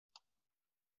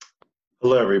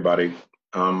Hello, everybody.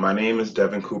 My name is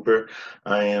Devin Cooper.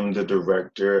 I am the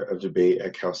Director of Debate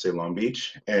at Cal State Long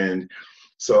Beach. And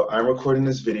so I'm recording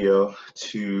this video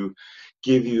to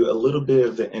give you a little bit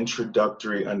of the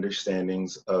introductory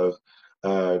understandings of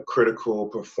critical,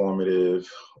 performative,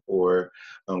 or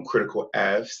critical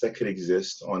Avs that could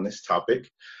exist on this topic.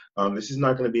 This is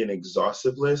not going to be an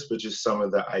exhaustive list, but just some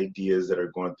of the ideas that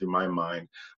are going through my mind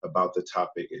about the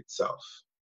topic itself.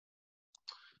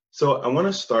 So I want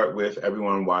to start with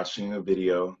everyone watching a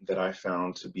video that I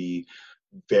found to be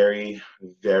very,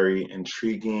 very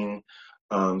intriguing,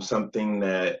 something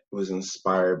that was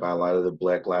inspired by a lot of the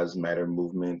Black Lives Matter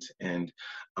movement and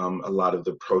a lot of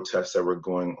the protests that were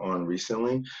going on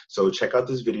recently. So check out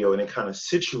this video, and it kind of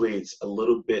situates a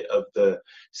little bit of the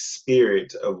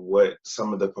spirit of what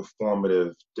some of the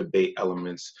performative debate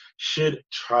elements should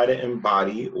try to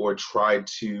embody or try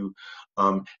to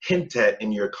hint at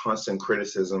in your constant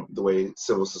criticism, the way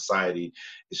civil society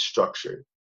is structured.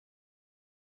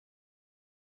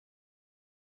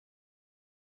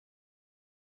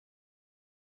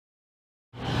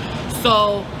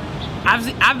 So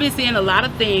I've been seeing a lot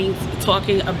of things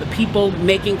talking of the people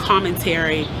making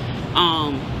commentary.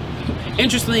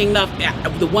 Interestingly enough,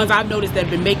 the ones I've noticed that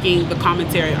have been making the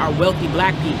commentary are wealthy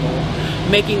black people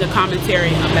making the commentary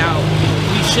about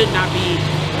we should not be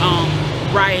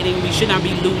rioting, we should not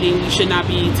be looting, we should not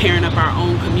be tearing up our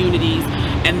own communities.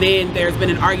 And then there's been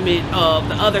an argument of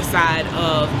the other side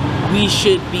of we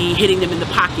should be hitting them in the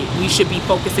pocket. We should be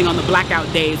focusing on the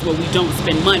blackout days where we don't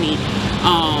spend money.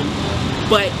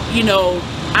 But, you know,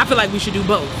 I feel like we should do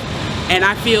both. And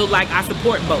I feel like I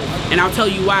support both. And I'll tell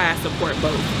you why I support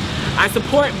both. I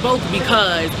support both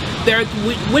because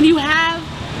when you have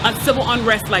a civil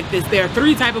unrest like this, there are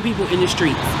three types of people in the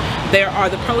streets. There are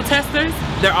the protesters,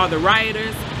 there are the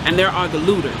rioters, and there are the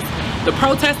looters. The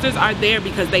protesters are there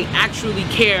because they actually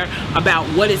care about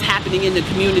what is happening in the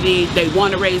community. They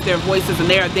want to raise their voices, and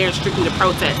they are there strictly to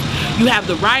protest. You have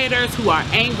the rioters who are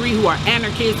angry, who are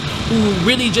anarchists, who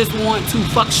really just want to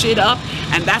fuck shit up,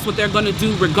 and that's what they're going to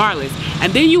do regardless.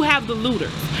 And then you have the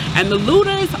looters. And the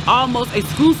looters almost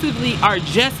exclusively are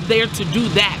just there to do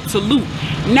that, to loot.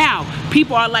 Now,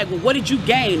 people are like, well, what did you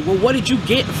gain? Well, what did you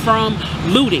get from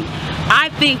looting? I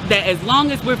think that as long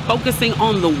as we're focusing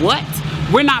on the what,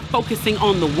 we're not focusing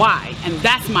on the why, and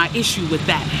that's my issue with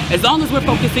that. As long as we're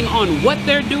focusing on what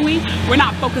they're doing, we're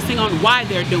not focusing on why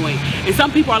they're doing. And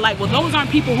some people are like, well, those aren't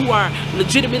people who are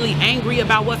legitimately angry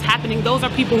about what's happening. Those are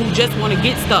people who just want to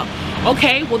get stuff.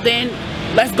 Okay, well then,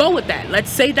 let's go with that. Let's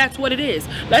say that's what it is.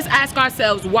 Let's ask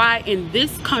ourselves why in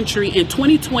this country in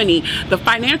 2020, the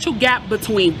financial gap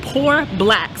between poor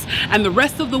blacks and the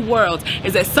rest of the world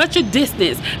is at such a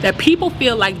distance that people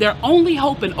feel like their only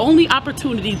hope and only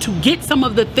opportunity to get some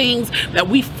of the things that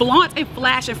we flaunt and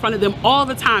flash in front of them all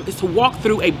the time is to walk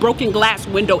through a broken glass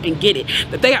window and get it.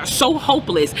 That they are so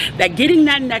hopeless that getting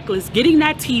that necklace, getting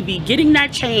that TV, getting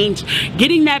that change,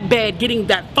 getting that bed, getting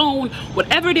that phone,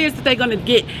 whatever it is that they're gonna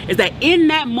get, is that in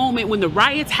that moment when the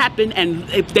riots happen and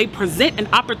if they present an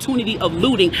opportunity of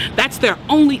looting, that's their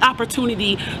only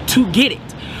opportunity to get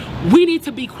it. We need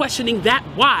to be questioning that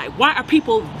why. Why are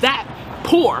people that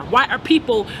poor? Why are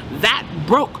people that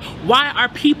broke? Why are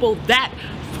people that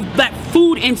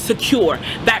food insecure,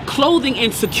 that clothing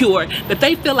insecure, that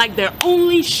they feel like their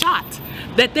only shot,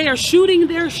 that they are shooting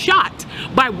their shot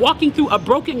by walking through a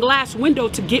broken glass window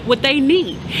to get what they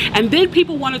need? And then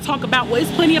people want to talk about, well,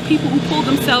 there's plenty of people who pulled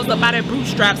themselves up by their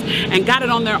bootstraps and got it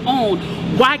on their own.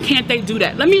 Why can't they do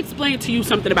that? Let me explain to you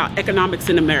something about economics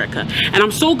in America. And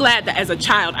I'm so glad that as a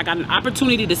child, I got an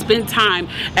opportunity to spend time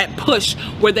at Push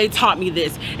where they taught me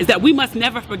this, is that we must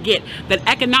never forget that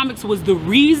economics was the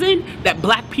reason that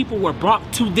black people were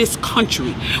brought to this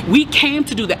country. We came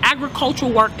to do the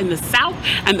agricultural work in the South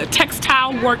and the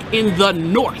textile work in the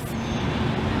North.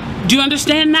 Do you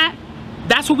understand that?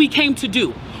 That's what we came to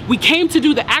do. We came to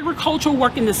do the agricultural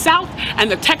work in the South and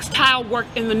the textile work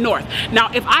in the North.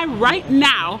 Now, if I right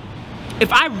now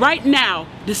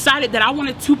decided that I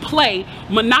wanted to play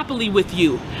Monopoly with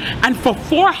you, and for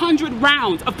 400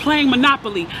 rounds of playing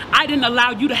Monopoly, I didn't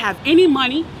allow you to have any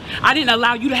money, I didn't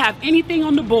allow you to have anything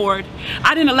on the board,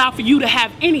 I didn't allow for you to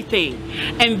have anything.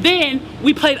 And then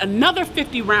we played another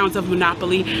 50 rounds of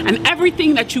Monopoly, and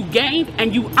everything that you gained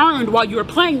and you earned while you were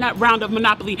playing that round of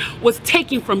Monopoly was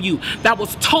taken from you. That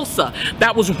was Tulsa,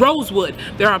 that was Rosewood.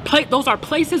 Those are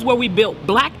places where we built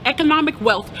black economic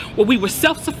wealth, where we were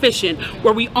self-sufficient,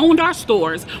 where we owned our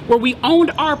stores, where we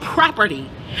owned our property,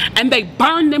 and they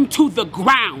burned them to the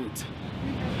ground.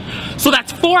 So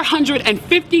that's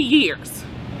 450 years.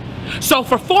 So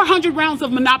for 400 rounds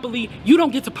of Monopoly, you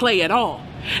don't get to play at all.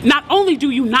 Not only do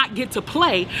you not get to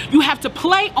play, you have to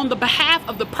play on the behalf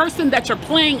of the person that you're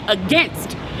playing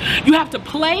against. You have to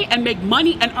play and make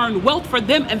money and earn wealth for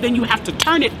them, and then you have to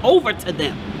turn it over to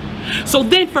them. So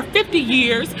then for 50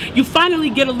 years, you finally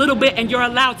get a little bit and you're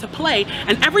allowed to play.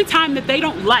 And every time that they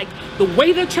don't like the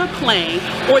way that you're playing,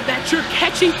 or that you're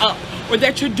catching up, or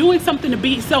that you're doing something to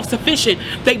be self-sufficient,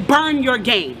 they burn your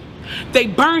game. They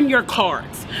burn your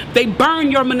cards. They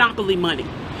burn your Monopoly money.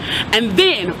 And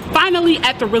then finally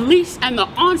at the release and the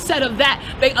onset of that,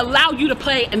 they allow you to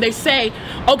play and they say,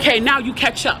 okay, now you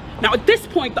catch up. Now at this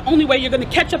point, the only way you're going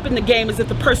to catch up in the game is if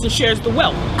the person shares the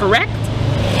wealth, correct?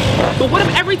 But what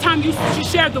if every time you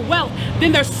share the wealth,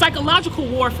 then there's psychological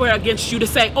warfare against you to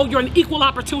say, oh, you're an equal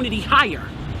opportunity hire.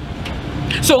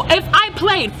 So if I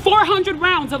played 400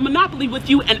 rounds of Monopoly with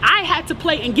you and I had to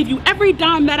play and give you every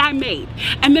dime that I made,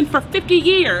 and then for 50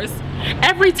 years,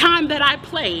 every time that I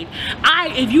played,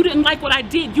 if you didn't like what I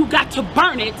did, you got to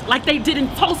burn it like they did in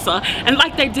Tulsa and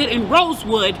like they did in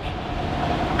Rosewood,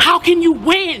 how can you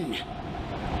win?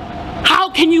 How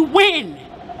can you win?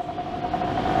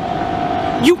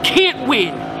 You can't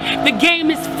win. The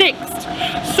game is fixed.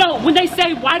 So when they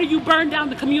say, why do you burn down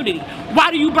the community?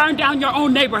 Why do you burn down your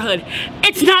own neighborhood?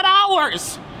 It's not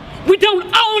ours. We don't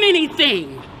own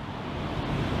anything.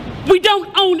 We don't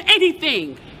own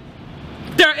anything.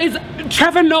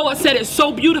 Trevor Noah said it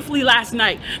so beautifully last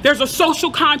night. There's a social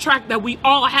contract that we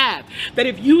all have, that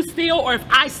if you steal or if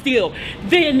I steal,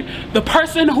 then the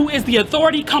person who is the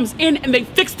authority comes in and they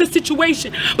fix the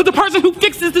situation. But the person who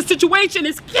fixes the situation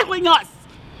is killing us.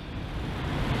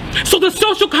 So the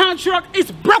social contract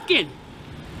is broken.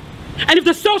 And if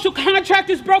the social contract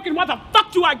is broken, why the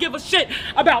fuck do I give a shit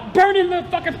about burning the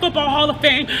fucking Football Hall of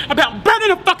Fame, about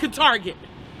burning a fucking Target?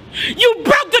 You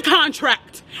broke the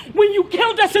contract when you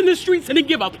killed us in the streets and didn't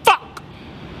give a fuck.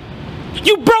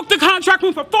 You broke the contract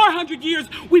when for 400 years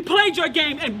we played your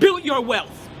game and built your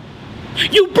wealth.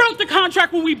 You broke the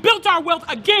contract when we built our wealth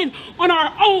again on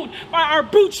our own, by our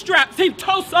bootstraps in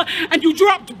Tulsa, and you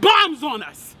dropped bombs on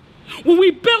us. When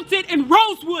we built it in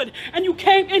Rosewood and you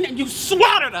came in and you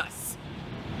slaughtered us.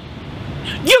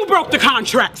 You broke the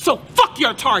contract, so fuck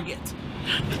your Target.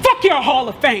 Fuck your Hall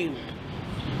of Fame.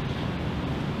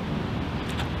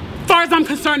 As far as I'm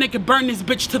concerned, they could burn this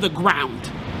bitch to the ground.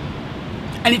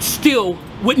 And it still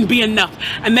wouldn't be enough.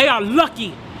 And they are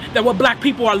lucky that what black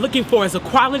people are looking for is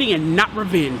equality and not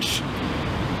revenge.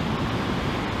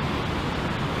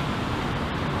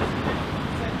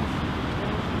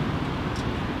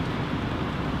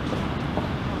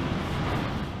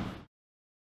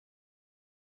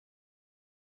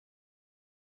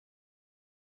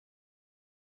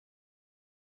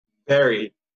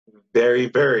 Very, very,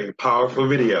 very powerful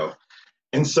video.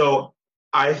 And so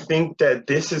I think that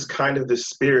this is kind of the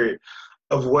spirit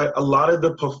of what a lot of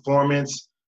the performance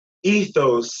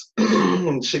ethos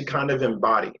should kind of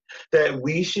embody, that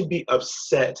we should be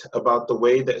upset about the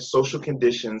way that social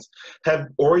conditions have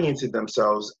oriented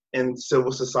themselves in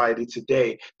civil society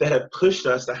today, that have pushed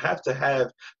us to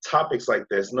have topics like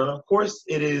this. Now, of course,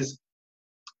 it is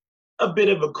a bit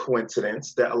of a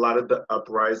coincidence that a lot of the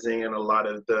uprising and a lot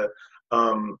of the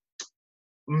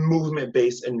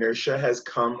movement-based inertia has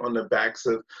come on the backs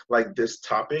of like this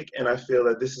topic, and I feel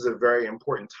that this is a very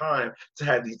important time to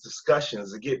have these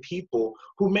discussions, to get people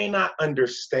who may not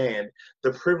understand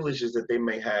the privileges that they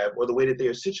may have or the way that they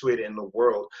are situated in the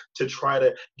world to try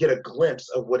to get a glimpse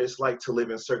of what it's like to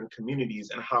live in certain communities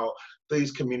and how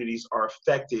these communities are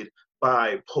affected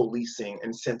by policing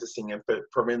and sentencing and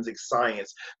forensic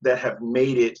science that have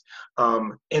made it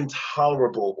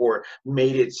intolerable, or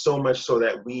made it so much so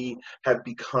that we have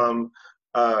become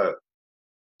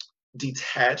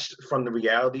detached from the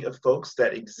reality of folks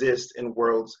that exist in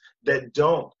worlds that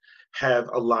don't have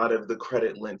a lot of the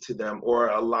credit lent to them or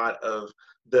a lot of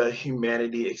the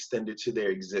humanity extended to their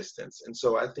existence. And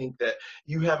so I think that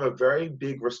you have a very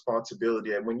big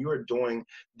responsibility, and when you are doing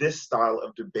this style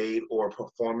of debate or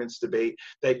performance debate,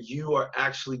 that you are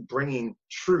actually bringing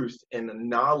truth and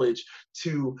knowledge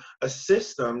to a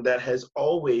system that has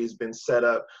always been set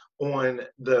up on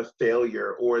the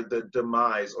failure or the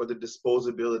demise or the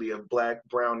disposability of Black,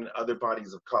 brown, and other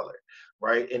bodies of color,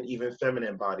 right? And even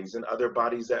feminine bodies and other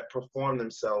bodies that perform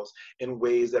themselves in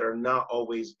ways that are not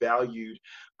always valued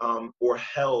or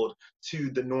held to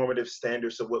the normative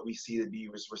standards of what we see to be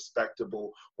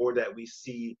respectable or that we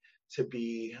see to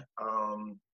be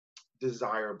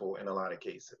desirable in a lot of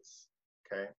cases,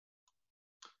 okay?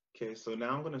 Okay, so now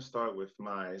I'm going to start with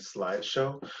my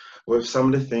slideshow with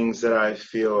some of the things that I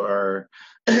feel are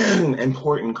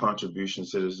important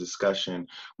contributions to this discussion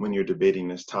when you're debating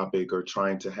this topic or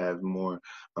trying to have more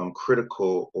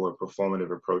critical or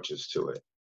performative approaches to it.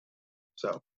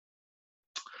 So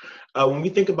when we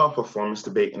think about performance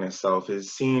debate in itself,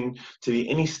 is seen to be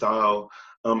any style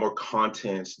or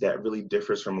content that really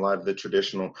differs from a lot of the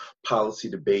traditional policy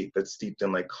debate that's steeped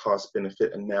in like cost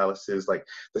benefit analysis, like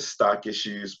the stock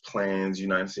issues, plans,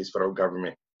 United States federal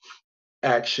government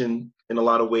action in a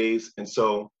lot of ways. And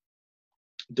so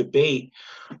debate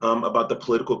about the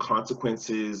political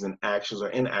consequences and actions or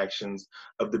inactions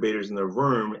of debaters in the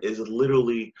room is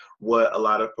literally what a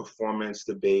lot of performance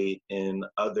debate and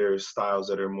other styles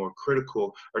that are more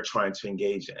critical are trying to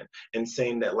engage in, and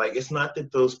saying that like it's not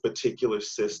that those particular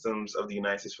systems of the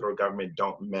United States federal government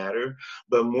don't matter,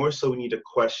 but more so we need to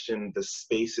question the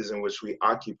spaces in which we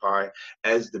occupy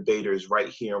as debaters right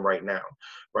here and right now,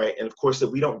 right? And of course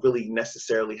that we don't really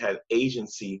necessarily have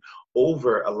agency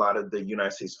over a lot of the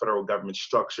United States federal government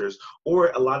structures,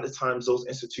 or a lot of times those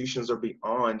institutions are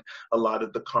beyond a lot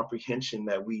of the comprehension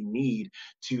that we need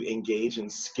to engage in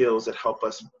skills that help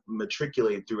us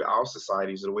matriculate through our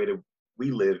societies the way that we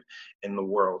live in the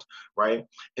world, right?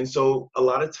 And so a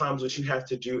lot of times what you have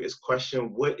to do is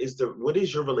question what is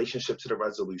your relationship to the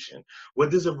resolution? What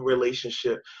does a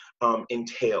relationship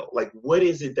entail? Like what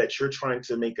is it that you're trying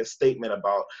to make a statement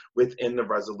about within the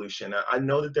resolution? I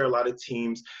know that there are a lot of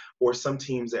teams or some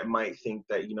teams that might think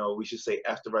that, you know, we should say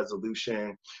after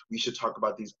resolution, we should talk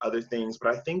about these other things.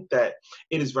 But I think that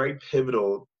it is very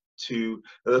pivotal to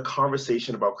the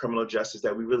conversation about criminal justice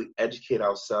that we really educate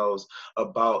ourselves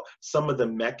about some of the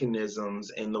mechanisms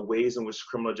and the ways in which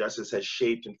criminal justice has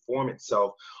shaped and formed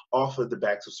itself off of the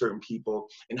backs of certain people,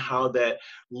 and how that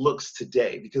looks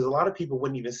today. Because a lot of people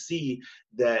wouldn't even see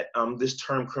that this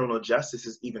term criminal justice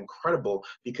is even credible,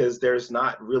 because there's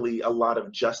not really a lot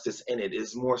of justice in it.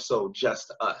 It's more so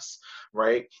just us,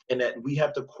 right? And that we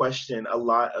have to question a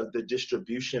lot of the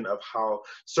distribution of how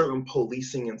certain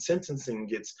policing and sentencing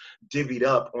gets divvied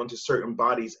up onto certain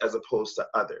bodies as opposed to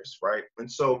others, right?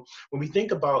 And so when we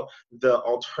think about the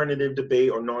alternative debate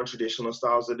or non-traditional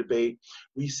styles of debate,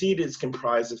 we see that it's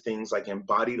comprised of things like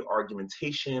embodied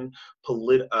argumentation,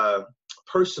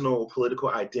 personal political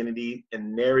identity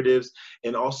and narratives,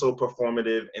 and also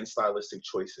performative and stylistic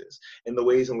choices, and the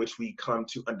ways in which we come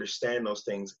to understand those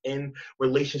things in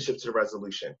relationship to the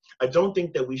resolution. I don't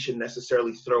think that we should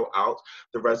necessarily throw out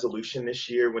the resolution this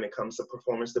year when it comes to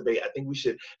performance debate. I think we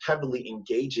should heavily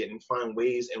engage it and find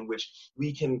ways in which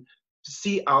we can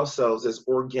see ourselves as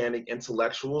organic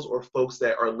intellectuals, or folks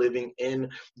that are living in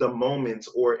the moments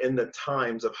or in the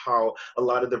times of how a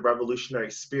lot of the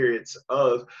revolutionary spirits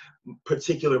of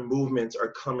particular movements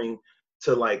are coming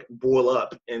to like boil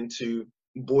up and to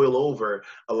boil over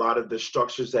a lot of the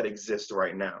structures that exist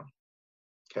right now.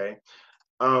 Okay.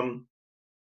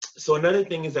 So another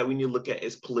thing is that we need to look at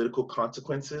is political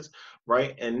consequences,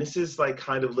 right? And this is like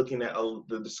kind of looking at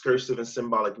the discursive and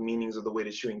symbolic meanings of the way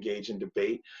that you engage in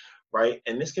debate, right?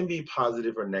 And this can be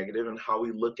positive or negative, and how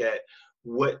we look at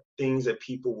what things that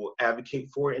people will advocate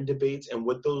for in debates and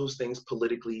what those things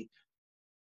politically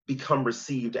become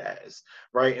received as,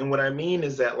 right? And what I mean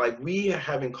is that like we are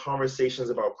having conversations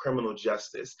about criminal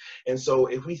justice. And so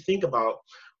if we think about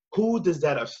who does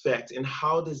that affect and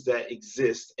how does that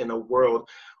exist in a world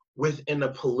within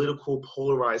a political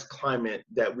polarized climate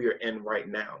that we are in right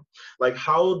now? Like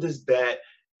how does that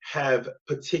have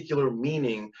particular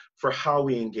meaning for how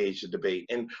we engage the debate?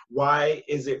 And why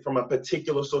is it from a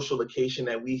particular social location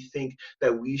that we think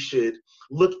that we should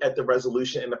look at the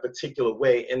resolution in a particular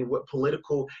way? And what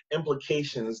political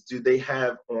implications do they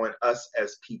have on us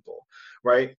as people,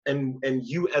 right? And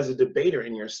you as a debater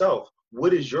in yourself,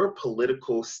 what is your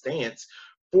political stance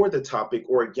for the topic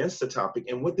or against the topic,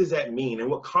 and what does that mean, and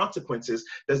what consequences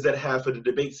does that have for the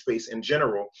debate space in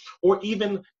general, or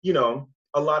even, you know,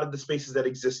 a lot of the spaces that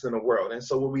exist in the world? And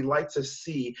so what we like to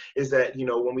see is that, you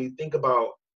know, when we think about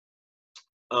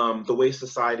the way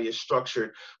society is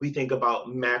structured, we think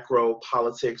about macro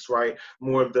politics, right?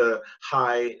 More of the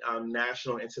high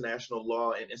national, international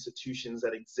law and institutions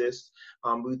that exist.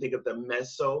 We think of the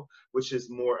meso, which is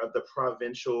more of the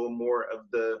provincial, more of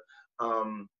the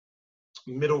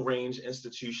middle range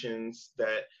institutions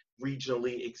that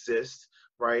regionally exist,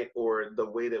 right? Or the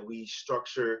way that we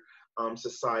structure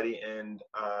society, and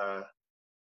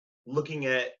looking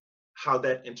at how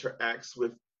that interacts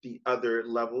with the other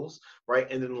levels, right?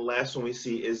 And then the last one we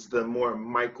see is the more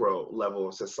micro level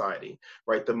of society,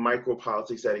 right? The micro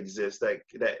politics that exist,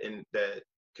 that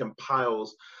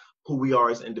compiles who we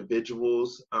are as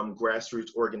individuals,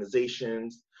 grassroots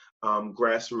organizations,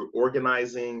 grassroots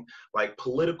organizing, like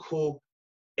political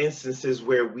instances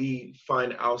where we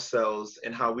find ourselves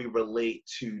and how we relate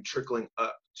to trickling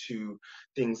up to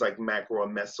things like macro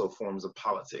and meso forms of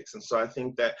politics. And so I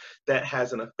think that that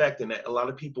has an effect, and that a lot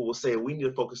of people will say we need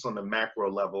to focus on the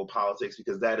macro level of politics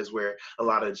because that is where a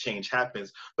lot of the change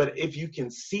happens. But if you can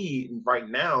see right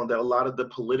now that a lot of the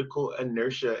political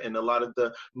inertia and a lot of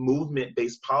the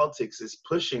movement-based politics is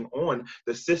pushing on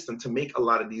the system to make a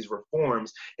lot of these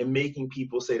reforms and making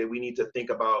people say that we need to think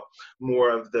about more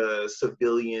of the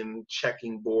civilian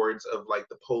checking boards of like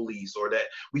the police, or that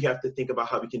we have to think about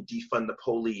how we can defund the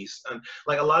police. And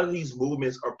like a lot of these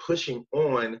movements are pushing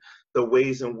on the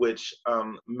ways in which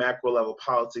macro level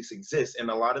politics exists. And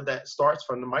a lot of that starts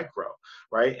from the micro,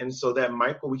 right? And so that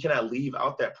micro, we cannot leave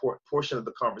out that portion of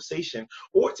the conversation,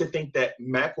 or to think that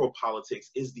macro politics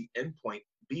is the endpoint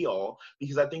be all,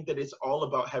 because I think that it's all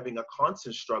about having a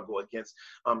constant struggle against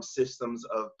systems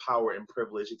of power and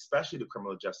privilege, especially the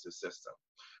criminal justice system,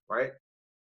 right?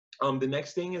 The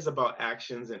next thing is about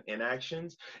actions and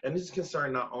inactions. And this is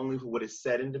concerned not only with what is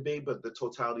said in debate, but the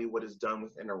totality of what is done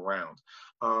within and around.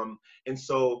 And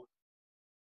so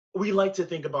we like to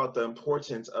think about the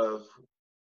importance of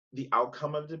the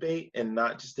outcome of debate and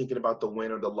not just thinking about the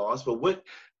win or the loss, but what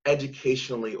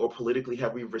educationally or politically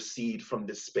have we received from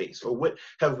this space, or what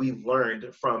have we learned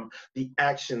from the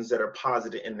actions that are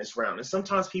posited in this round. And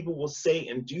sometimes people will say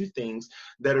and do things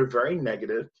that are very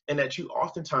negative and that you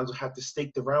oftentimes will have to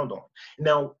stake the round on.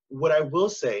 Now, what I will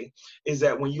say is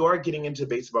that when you are getting into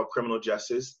debates about criminal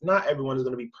justice, not everyone is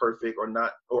going to be perfect or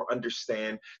not, or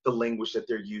understand the language that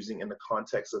they're using in the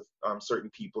context of certain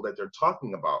people that they're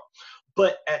talking about.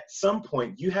 But at some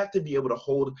point, you have to be able to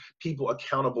hold people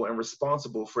accountable and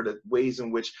responsible for the ways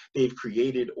in which they've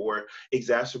created or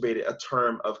exacerbated a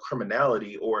term of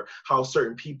criminality, or how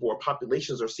certain people or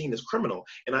populations are seen as criminal.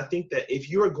 And I think that if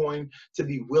you're going to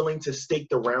be willing to stake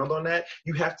the round on that,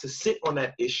 you have to sit on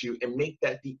that issue and make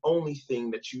that the only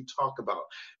thing that you talk about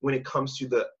when it comes to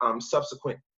the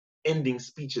subsequent ending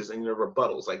speeches and your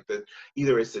rebuttals, like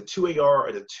either it's the 2AR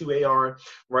or the 2AR,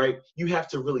 right? You have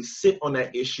to really sit on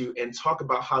that issue and talk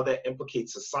about how that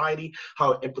implicates society,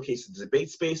 how it implicates the debate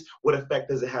space, what effect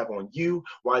does it have on you,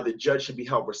 why the judge should be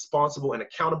held responsible and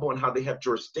accountable, and how they have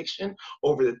jurisdiction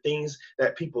over the things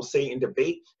that people say in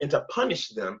debate, and to punish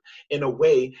them in a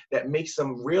way that makes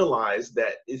them realize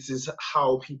that this is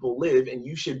how people live, and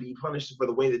you should be punished for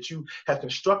the way that you have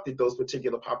constructed those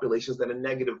particular populations in a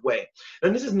negative way.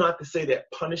 And this is not to say that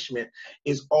punishment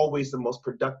is always the most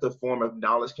productive form of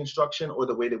knowledge construction or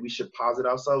the way that we should posit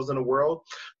ourselves in the world,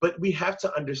 but we have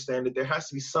to understand that there has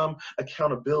to be some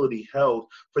accountability held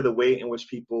for the way in which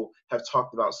people have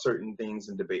talked about certain things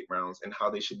in debate rounds and how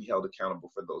they should be held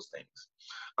accountable for those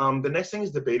things. The next thing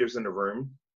is debaters in the room.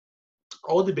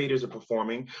 All debaters are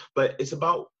performing, but it's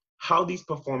about how these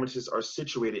performances are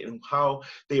situated and how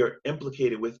they are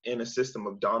implicated within a system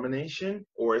of domination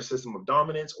or a system of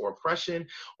dominance or oppression,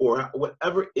 or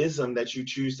whatever ism that you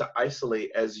choose to isolate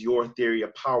as your theory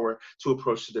of power to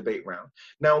approach the debate round.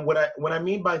 Now, what I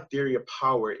mean by theory of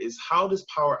power is, how does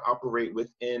power operate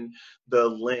within the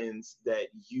lens that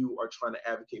you are trying to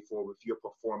advocate for with your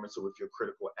performance or with your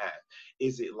critical act?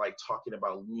 Is it like talking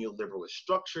about neoliberalist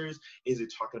structures? Is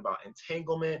it talking about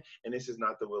entanglement? And this is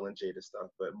not the Will and Jada stuff,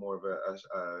 but more of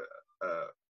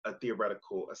a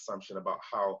theoretical assumption about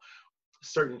how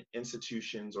certain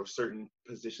institutions or certain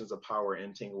positions of power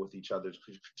entangle with each other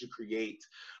to create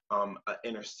an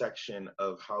intersection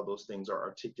of how those things are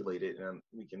articulated, and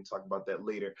we can talk about that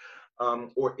later.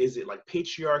 Or is it like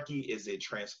patriarchy? Is it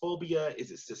transphobia? Is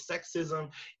it sexism?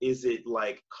 Is it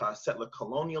like settler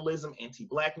colonialism,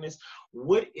 anti-blackness?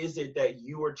 What is it that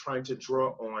you are trying to draw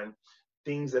on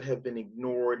things that have been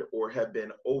ignored or have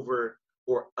been over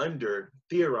or under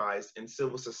theorized in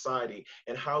civil society,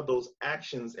 and how those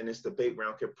actions in this debate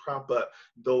round can prop up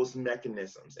those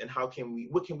mechanisms, and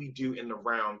what can we do in the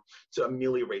round to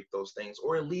ameliorate those things,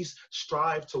 or at least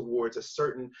strive towards a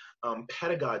certain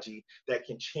pedagogy that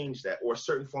can change that, or a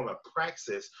certain form of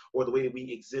praxis, or the way that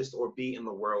we exist or be in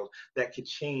the world that could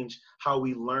change how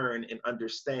we learn and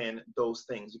understand those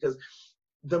things. Because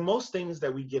the most things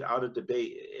that we get out of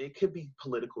debate, it could be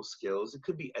political skills, it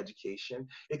could be education,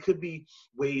 it could be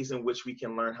ways in which we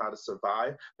can learn how to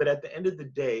survive. But at the end of the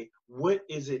day, what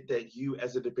is it that you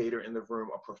as a debater in the room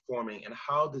are performing, and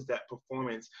how does that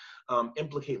performance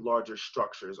implicate larger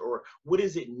structures? Or what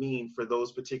does it mean for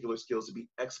those particular skills to be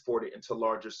exported into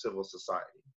larger civil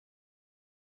society?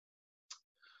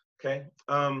 Okay,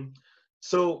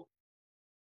 so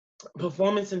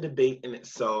performance and debate in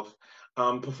itself,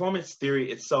 performance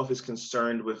theory itself is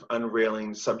concerned with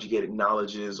unrailing subjugated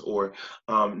knowledges or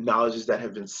knowledges that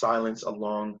have been silenced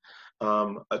along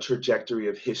a trajectory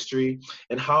of history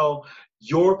and how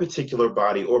your particular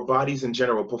body or bodies in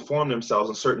general perform themselves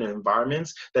in certain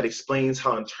environments, that explains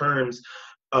how in terms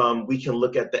we can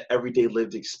look at the everyday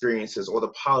lived experiences or the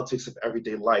politics of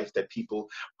everyday life that people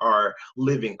are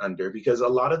living under. Because a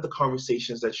lot of the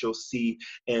conversations that you'll see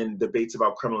in debates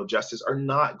about criminal justice are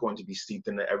not going to be steeped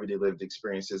in the everyday lived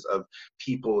experiences of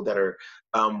people that are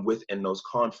within those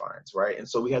confines, right? And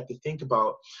so we have to think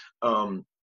about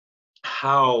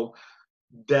how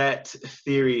that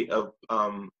theory of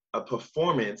a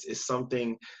performance is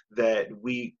something that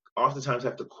we oftentimes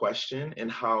have to question,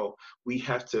 and how we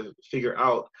have to figure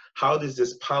out how does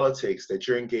this politics that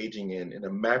you're engaging in a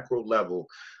macro level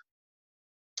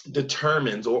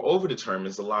determines or over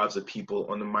determines the lives of people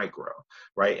on the micro,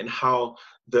 right? And how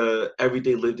the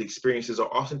everyday lived experiences are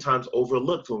oftentimes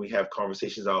overlooked when we have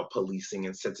conversations about policing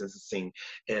and sentencing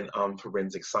and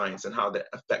forensic science, and how that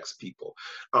affects people.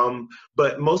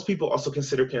 But most people also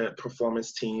consider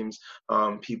performance teams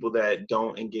people that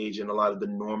don't engage in a lot of the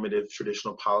normative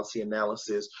traditional policy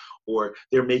analysis, or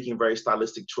they're making very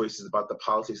stylistic choices about the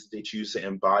politics that they choose to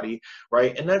embody,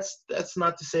 right? And that's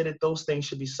not to say that those things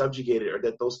should be subjugated or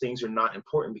that those things are not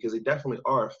important, because they definitely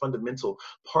are a fundamental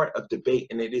part of debate.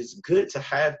 And it is good to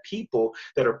have people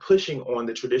that are pushing on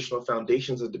the traditional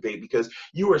foundations of debate, because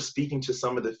you are speaking to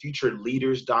some of the future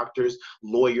leaders, doctors,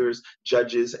 lawyers,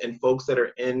 judges, and folks that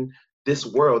are in this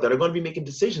world that are going to be making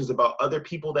decisions about other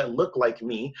people that look like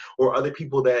me or other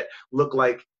people that look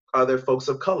like other folks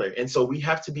of color. And so we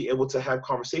have to be able to have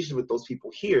conversations with those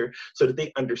people here so that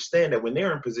they understand that when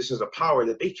they're in positions of power,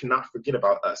 that they cannot forget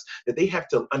about us, that they have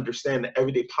to understand the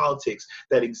everyday politics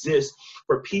that exist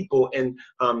for people in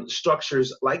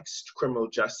structures like criminal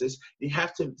justice. You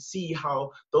have to see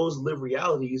how those lived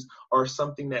realities are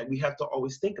something that we have to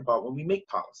always think about when we make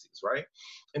policies, right?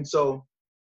 And so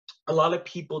a lot of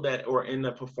people that are in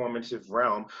the performative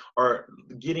realm are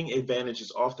getting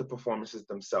advantages off the performances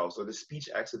themselves, or the speech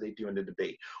acts that they do in the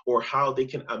debate, or how they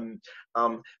can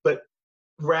but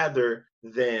rather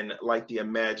than like the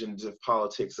imaginative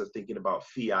politics of thinking about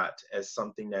fiat as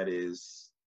something that is,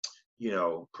 you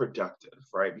know, productive,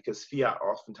 right? Because fiat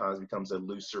oftentimes becomes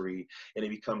illusory, and it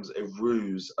becomes a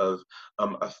ruse of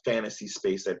a fantasy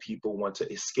space that people want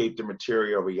to escape the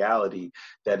material reality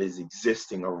that is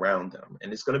existing around them.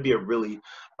 And it's going to be a really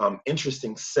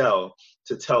interesting sell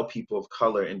to tell people of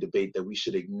color in debate that we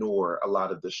should ignore a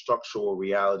lot of the structural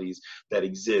realities that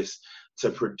exist to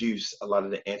produce a lot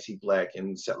of the anti-Black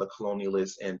and settler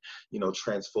colonialist and, you know,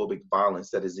 transphobic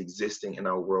violence that is existing in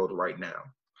our world right now.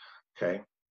 Okay.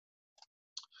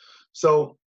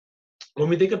 So when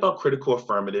we think about critical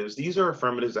affirmatives, these are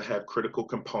affirmatives that have critical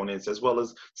components as well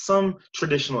as some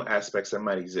traditional aspects that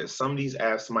might exist. Some of these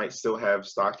apps might still have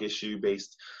stock issue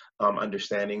based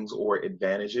understandings or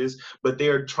advantages, but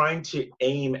they're trying to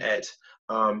aim at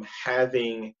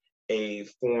having a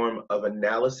form of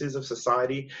analysis of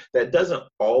society that doesn't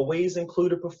always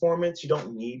include a performance. You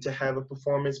don't need to have a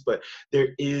performance, but there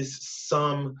is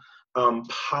some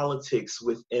politics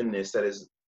within this that is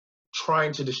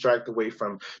trying to distract away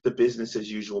from the business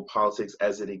as usual politics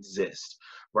as it exists,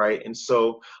 right? And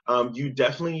so you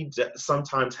definitely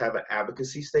sometimes have an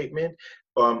advocacy statement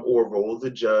or role of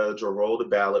the judge or role of the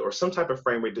ballot or some type of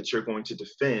framework that you're going to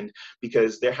defend,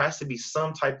 because there has to be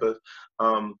some type of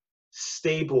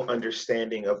stable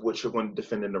understanding of what you're going to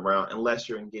defend in the round, unless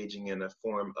you're engaging in a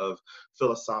form of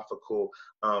philosophical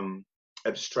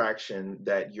abstraction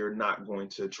that you're not going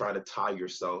to try to tie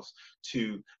yourselves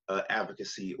to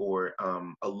advocacy or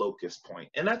a locus point.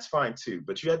 And that's fine too,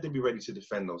 but you have to be ready to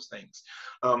defend those things.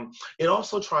 It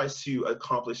also tries to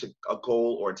accomplish a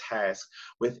goal or task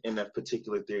within a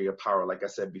particular theory of power. Like I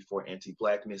said before,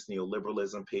 anti-Blackness,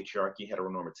 neoliberalism, patriarchy,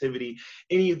 heteronormativity,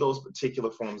 any of those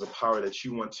particular forms of power that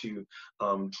you want to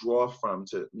draw from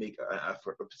to make a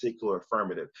particular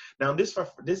affirmative. Now,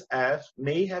 this app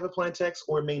may have a plain text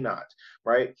or it may not,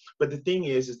 right? But the thing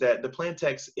is that the plain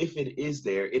text, if it is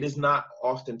there, it is not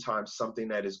oftentimes something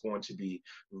that is going to be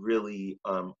really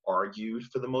argued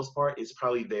for the most part. It's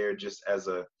probably there just as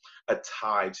a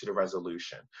tie to the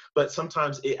resolution. But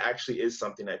sometimes it actually is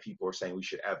something that people are saying we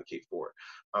should advocate for,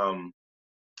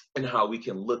 and how we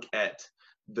can look at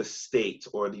the state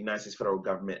or the United States federal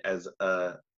government as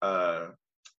a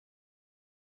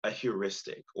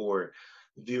heuristic, or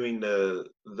viewing the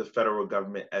federal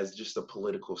government as just a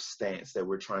political stance that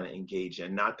we're trying to engage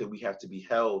in. Not that we have to be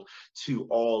held to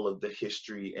all of the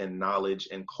history and knowledge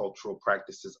and cultural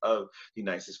practices of the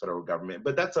United States federal government,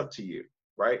 but that's up to you,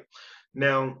 right?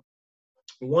 Now,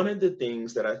 one of the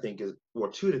things that I think is, or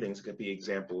two of the things that could be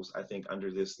examples, I think,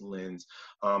 under this lens,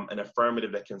 an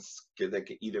affirmative that can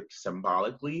either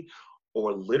symbolically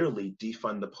or literally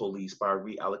defund the police by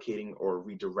reallocating or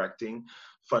redirecting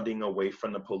funding away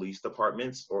from the police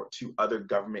departments or to other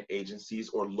government agencies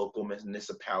or local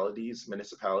municipalities,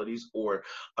 or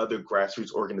other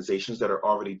grassroots organizations that are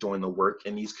already doing the work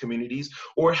in these communities,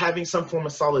 or having some form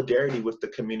of solidarity with the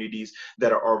communities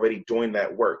that are already doing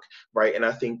that work, right? And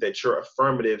I think that your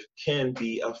affirmative can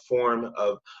be a form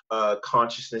of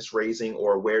consciousness raising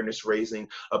or awareness raising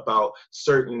about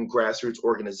certain grassroots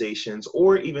organizations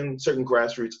or even certain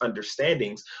grassroots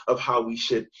understandings of how we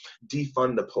should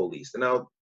defund the police. And now,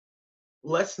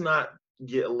 let's not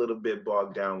get a little bit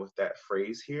bogged down with that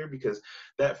phrase here, because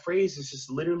that phrase is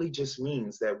just literally just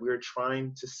means that we're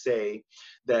trying to say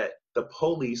that the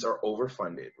police are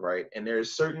overfunded, right? And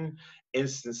there's certain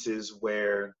instances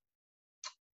where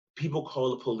people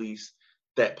call the police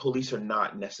that police are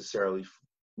not necessarily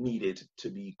needed to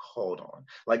be called on.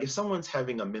 Like if someone's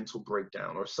having a mental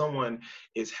breakdown or someone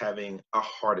is having a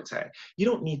heart attack, you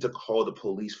don't need to call the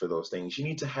police for those things. You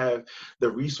need to have the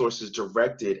resources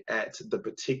directed at the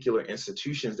particular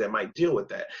institutions that might deal with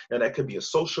that. Now that could be a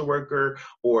social worker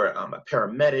or a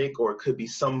paramedic, or it could be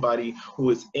somebody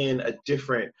who is in a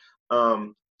different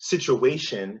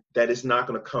situation that is not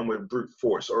going to come with brute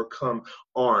force or come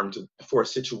armed for a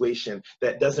situation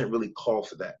that doesn't really call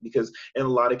for that. Because in a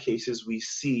lot of cases, we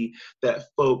see that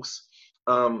folks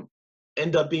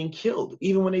end up being killed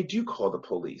even when they do call the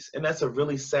police. And that's a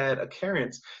really sad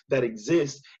occurrence that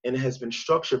exists and has been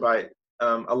structured by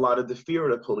a lot of the fear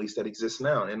of the police that exists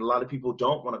now. And a lot of people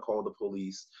don't want to call the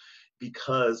police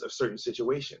because of certain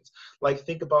situations. Like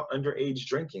think about underage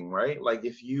drinking, right? Like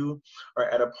if you are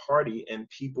at a party and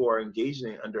people are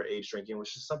engaging in underage drinking,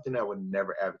 which is something I would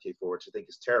never advocate for, which I think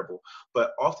is terrible,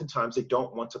 but oftentimes they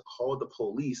don't want to call the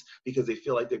police because they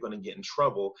feel like they're going to get in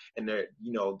trouble and their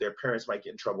parents might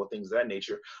get in trouble, things of that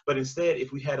nature. But instead,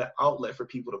 if we had an outlet for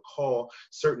people to call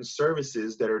certain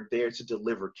services that are there to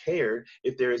deliver care,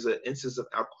 if there is an instance of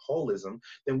alcoholism,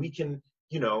 then we can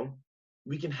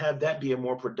have that be a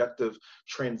more productive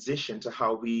transition to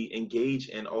how we engage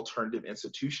in alternative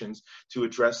institutions to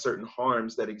address certain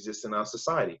harms that exist in our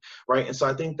society, right? And so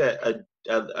I think that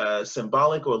a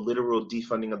symbolic or literal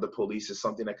defunding of the police is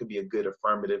something that could be a good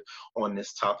affirmative on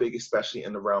this topic, especially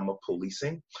in the realm of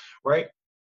policing, right?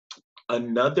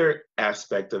 Another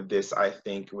aspect of this, I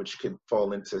think, which could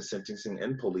fall into sentencing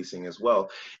and policing as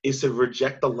well, is to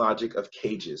reject the logic of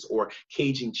cages or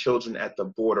caging children at the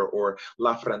border or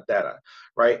la frontera,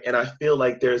 right? And I feel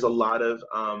like there's a lot of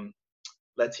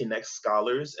Latinx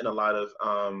scholars and a lot of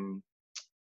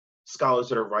scholars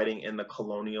that are writing in the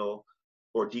colonial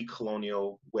or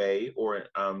decolonial way, or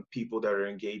people that are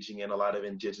engaging in a lot of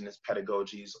indigenous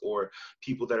pedagogies, or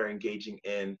people that are engaging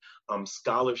in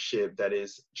scholarship that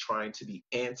is trying to be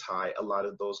anti a lot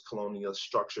of those colonial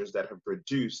structures that have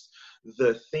produced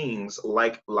the things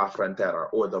like La Frontera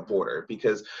or the border,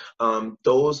 because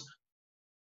those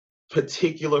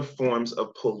particular forms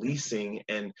of policing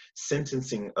and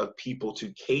sentencing of people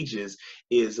to cages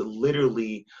is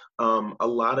literally a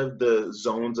lot of the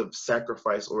zones of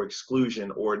sacrifice or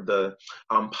exclusion, or the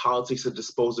politics of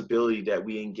disposability that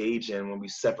we engage in when we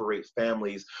separate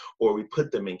families or we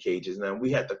put them in cages. Now we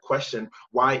have to question,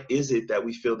 why is it that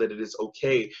we feel that it is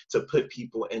okay to put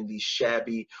people in these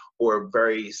shabby or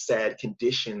very sad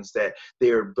conditions, that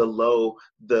they're below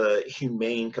the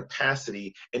humane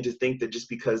capacity, and to think that just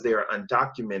because they are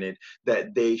undocumented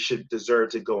that they should deserve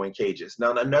to go in cages.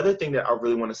 Now, another thing that I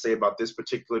really want to say about this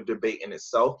particular debate in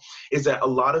itself is that a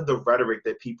lot of the rhetoric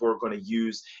that people are going to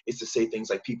use is to say things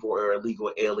like people are illegal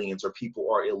aliens or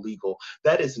people are illegal.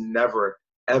 That is never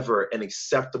ever an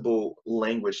acceptable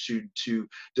language to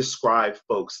describe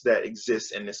folks that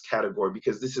exist in this category,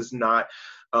 because this is not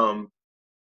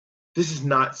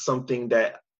something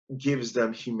that gives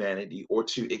them humanity or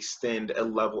to extend a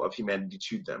level of humanity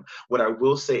to them. What I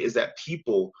will say is that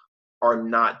people are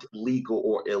not legal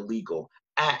or illegal.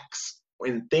 Acts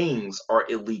and things are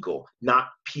illegal, not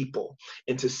people.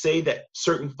 And to say that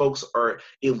certain folks are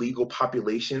illegal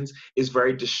populations is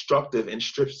very destructive and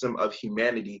strips them of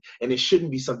humanity. And it shouldn't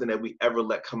be something that we ever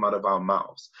let come out of our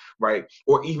mouths, right?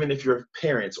 Or even if your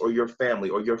parents or your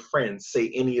family or your friends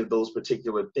say any of those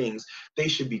particular things, they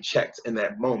should be checked in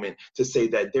that moment to say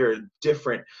that there are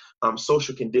different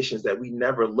social conditions that we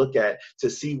never look at to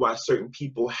see why certain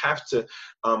people have to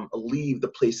leave the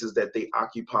places that they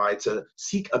occupy to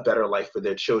seek a better life for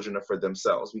their children or for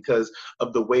themselves, because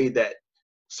of the way that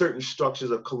certain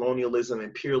structures of colonialism,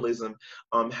 imperialism,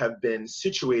 have been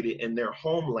situated in their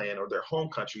homeland or their home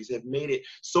countries, have made it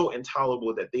so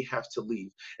intolerable that they have to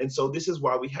leave. And so this is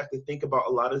why we have to think about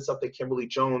a lot of the stuff that Kimberly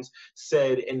Jones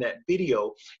said in that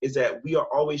video, is that we are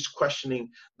always questioning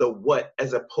the what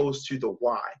as opposed to the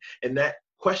why. And that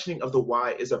questioning of the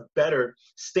why is a better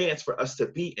stance for us to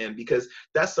be in, because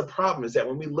that's the problem, is that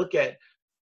when we look at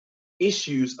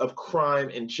issues of crime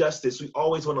and justice, we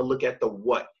always want to look at the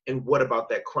what and what about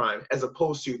that crime, as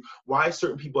opposed to why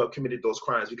certain people have committed those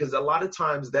crimes. Because a lot of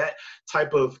times that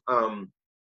type of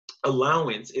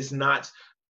allowance is not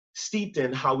steeped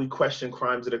in how we question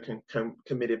crimes that are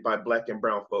committed by Black and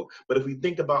brown folk. But if we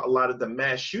think about a lot of the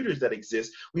mass shooters that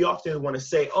exist, we often want to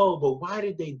say, oh, but why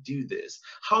did they do this?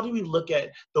 How do we look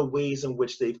at the ways in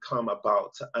which they've come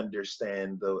about to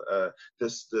understand the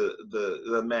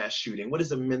mass shooting? What is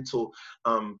the mental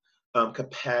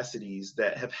capacities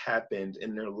that have happened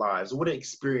in their lives? What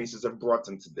experiences have brought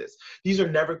them to this? These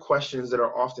are never questions that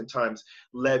are oftentimes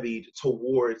levied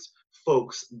towards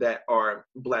folks that are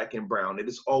Black and brown. It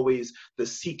is always the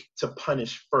seek to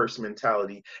punish first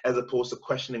mentality, as opposed to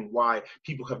questioning why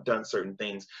people have done certain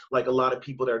things. Like a lot of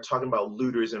people that are talking about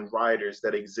looters and rioters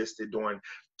that existed during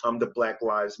the Black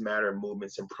Lives Matter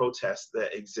movements and protests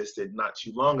that existed not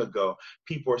too long ago.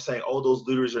 People are saying, oh, those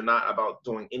looters are not about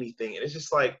doing anything. And it's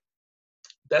just like,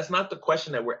 that's not the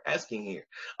question that we're asking here.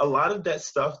 A lot of that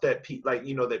stuff that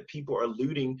that people are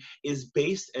looting is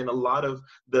based in a lot of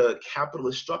the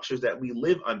capitalist structures that we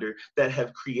live under, that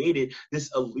have created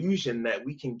this illusion that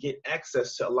we can get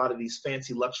access to a lot of these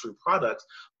fancy luxury products,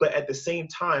 but at the same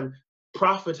time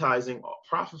profiting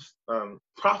off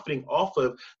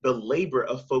of the labor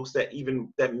of folks that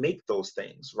make those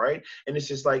things, right? And it's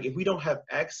just like, if we don't have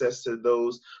access to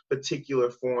those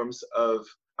particular forms of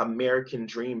American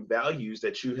dream values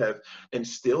that you have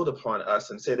instilled upon us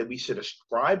and said that we should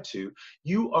ascribe to,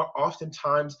 you are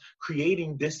oftentimes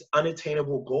creating this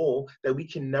unattainable goal that we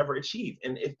can never achieve.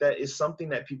 And if that is something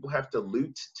that people have to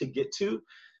loot to get to,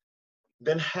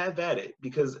 then have at it,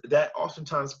 because that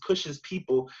oftentimes pushes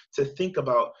people to think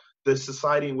about the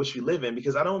society in which we live in.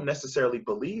 Because I don't necessarily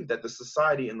believe that the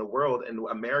society in the world and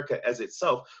America as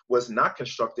itself was not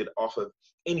constructed off of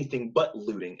anything but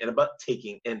looting and about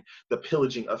taking and the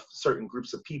pillaging of certain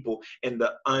groups of people and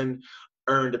the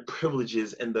unearned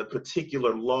privileges and the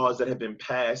particular laws that have been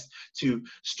passed to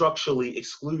structurally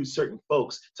exclude certain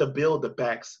folks to build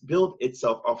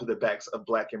itself off of the backs of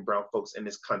Black and brown folks in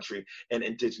this country and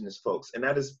indigenous folks. And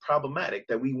that is problematic,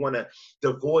 that we want to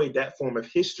devoid that form of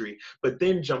history, but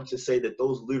then jump to say that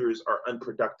those looters are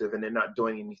unproductive and they're not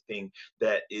doing anything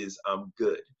that is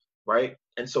good. Right?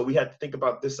 And so we have to think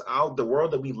about this. The world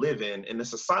that we live in and the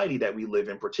society that we live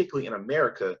in, particularly in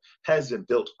America, has been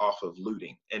built off of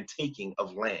looting and taking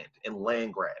of land and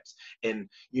land grabs and,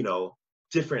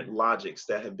 different logics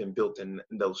that have been built in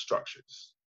those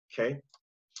structures. Okay.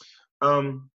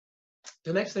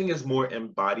 The next thing is more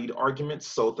embodied arguments.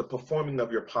 So the performing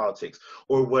of your politics,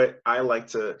 or what I like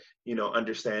to,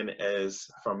 understand as,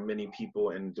 from many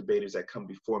people and debaters that come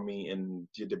before me and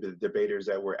debaters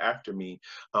that were after me,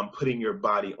 putting your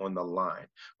body on the line,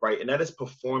 right? And that is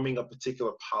performing a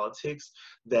particular politics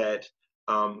that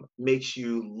makes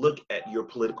you look at your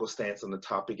political stance on the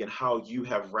topic and how you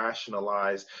have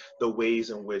rationalized the ways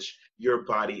in which your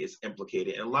body is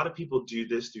implicated. And a lot of people do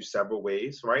this through several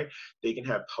ways, right? They can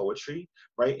have poetry,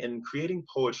 right? And creating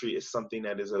poetry is something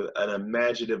that is an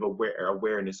imaginative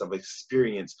awareness of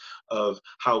experience of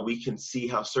how we can see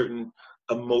how certain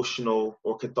emotional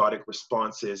or cathartic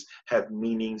responses have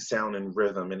meaning, sound, and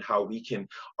rhythm, and how we can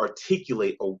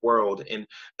articulate a world and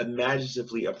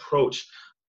imaginatively approach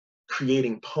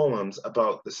creating poems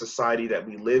about the society that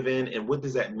we live in, and what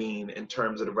does that mean in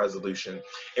terms of the resolution,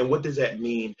 and what does that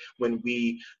mean when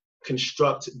we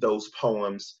construct those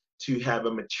poems to have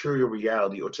a material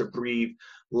reality or to breathe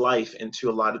life into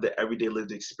a lot of the everyday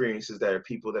lived experiences that are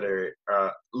people that are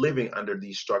living under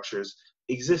these structures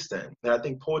exist in. And I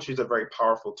think poetry is a very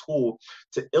powerful tool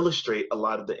to illustrate a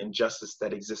lot of the injustice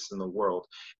that exists in the world.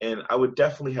 And I would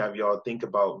definitely have y'all think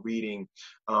about reading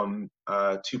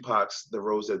Tupac's The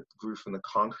Rose That Grew from the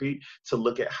Concrete, to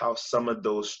look at how some of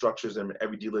those structures and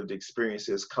everyday lived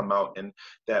experiences come out in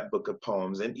that book of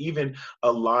poems. And even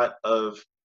a lot of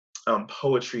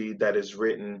poetry that is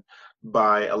written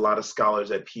by a lot of scholars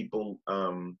that people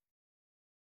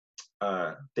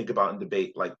think about in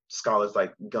debate, like scholars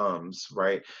like Gums,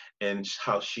 right? And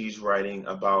how she's writing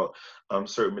about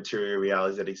certain material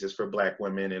realities that exist for Black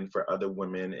women and for other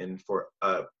women and for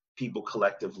people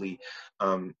collectively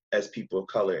as people of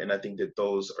color. And I think that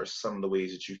those are some of the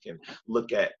ways that you can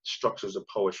look at structures of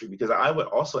poetry, because I would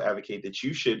also advocate that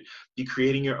you should be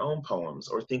creating your own poems,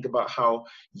 or think about how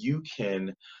you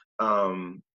can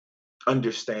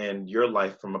understand your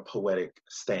life from a poetic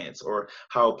stance, or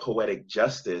how poetic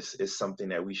justice is something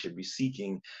that we should be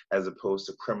seeking as opposed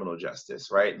to criminal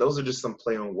justice, right? Those are just some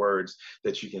play on words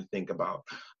that you can think about.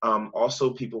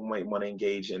 Also, people might want to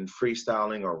engage in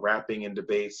freestyling or rapping in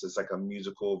debates. It's like a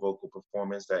musical vocal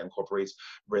performance that incorporates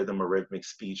rhythm or rhythmic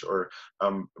speech, or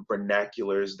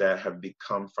vernaculars that have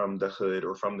become from the hood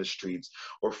or from the streets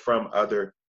or from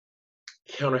other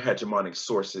counter-hegemonic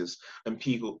sources, and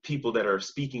people that are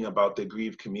speaking about the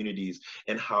aggrieved communities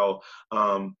and how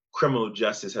criminal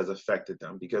justice has affected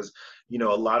them. Because, you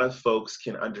know, a lot of folks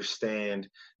can understand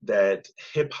that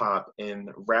hip hop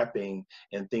and rapping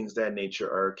and things that nature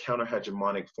are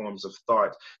counter-hegemonic forms of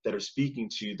thought that are speaking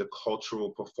to the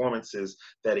cultural performances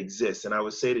that exist. And I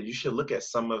would say that you should look at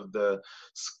some of the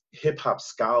hip hop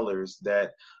scholars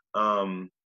that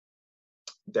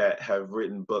that have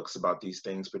written books about these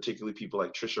things, particularly people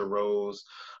like Trisha Rose,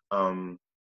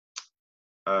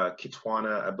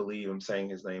 Kitwana, I believe I'm saying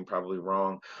his name probably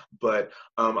wrong, but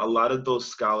a lot of those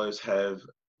scholars have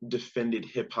defended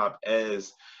hip hop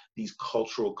as these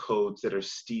cultural codes that are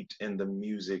steeped in the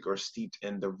music or steeped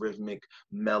in the rhythmic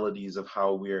melodies of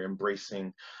how we're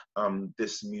embracing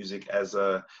this music as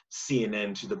a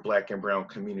CNN to the Black and brown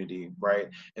community, right?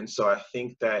 And so I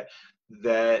think that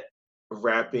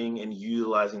rapping and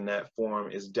utilizing that form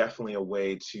is definitely a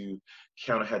way to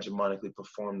counter-hegemonically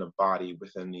perform the body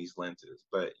within these lenses.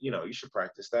 But, you know, you should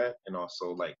practice that, and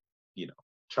also, like, you know,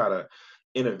 try to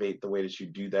innovate the way that you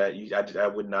do that. I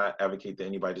would not advocate that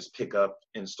anybody just pick up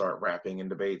and start rapping in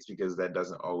debates, because that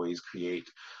doesn't always create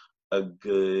a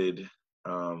good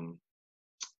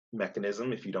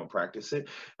mechanism if you don't practice it.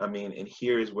 I mean, and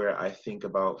here is where I think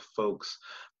about folks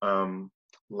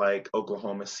like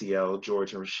Oklahoma CL,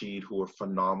 George and Rashid, who are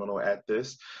phenomenal at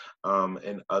this,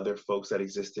 and other folks that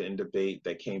existed in debate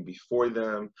that came before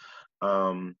them,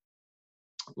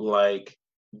 like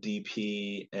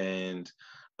DP and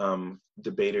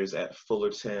debaters at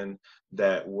Fullerton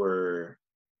that were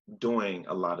doing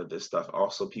a lot of this stuff.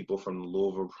 Also, people from the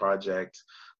Louisville Project,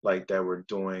 like, that were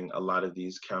doing a lot of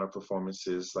these counter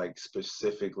performances, like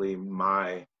specifically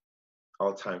my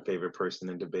all-time favorite person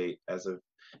in debate as of,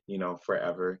 you know,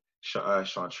 forever,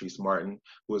 Chantrice Martin,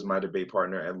 who was my debate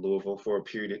partner at Louisville for a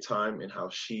period of time, and how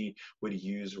she would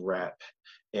use rap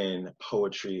and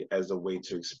poetry as a way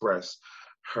to express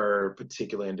her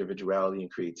particular individuality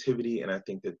and creativity. And I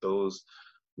think that those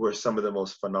were some of the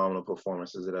most phenomenal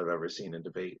performances that I've ever seen in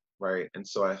debate, right? And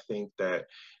so I think that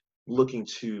looking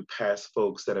to past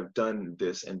folks that have done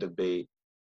this in debate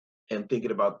and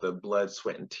thinking about the blood,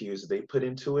 sweat, and tears they put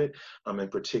into it,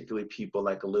 and particularly people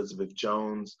like Elizabeth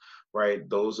Jones, right?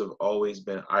 Those have always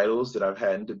been idols that I've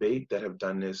had in debate that have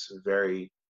done this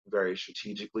very, very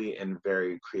strategically and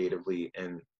very creatively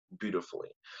and beautifully.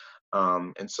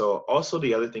 And so also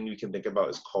the other thing you can think about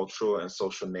is cultural and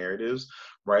social narratives,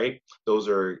 right? Those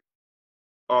are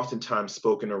oftentimes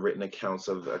spoken or written accounts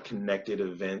of connected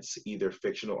events, either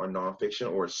fictional or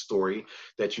nonfiction, or a story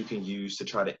that you can use to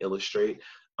try to illustrate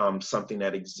something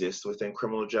that exists within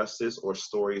criminal justice, or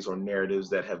stories or narratives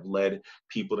that have led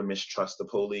people to mistrust the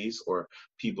police or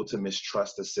people to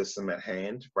mistrust the system at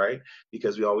hand, right?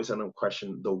 Because we always have to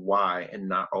question the why and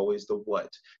not always the what,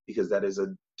 because that is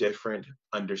a different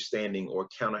understanding or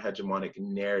counter-hegemonic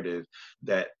narrative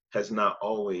that has not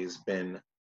always been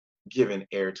given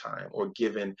airtime or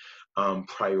given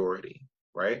priority,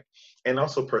 right? And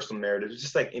also personal narratives,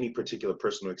 just like any particular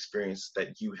personal experience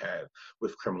that you have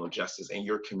with criminal justice in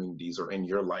your communities or in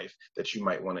your life that you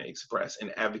might want to express,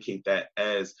 and advocate that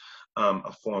as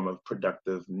a form of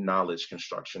productive knowledge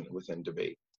construction within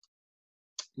debate.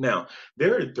 Now,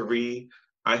 there are three,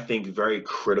 I think, very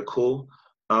critical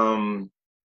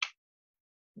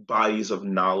bodies of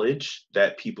knowledge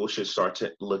that people should start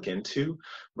to look into,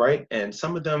 right? And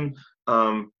some of them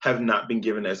have not been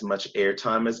given as much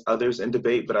airtime as others in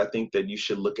debate, but I think that you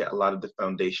should look at a lot of the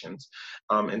foundations.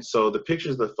 And so the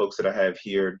pictures of the folks that I have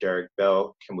here: Derek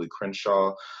Bell, Kimberly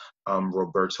Crenshaw,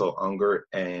 Roberto Unger,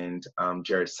 and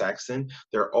Jared Saxon,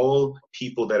 they're all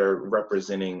people that are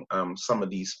representing some of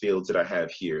these fields that I have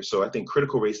here. So I think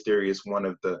critical race theory is one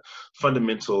of the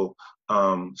fundamental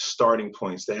starting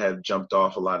points that have jumped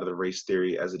off a lot of the race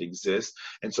theory as it exists.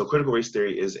 And so critical race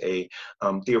theory is a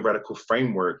theoretical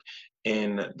framework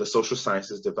in the social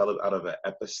sciences developed out of an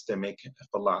epistemic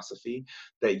philosophy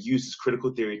that uses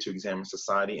critical theory to examine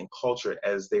society and culture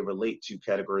as they relate to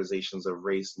categorizations of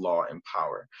race, law, and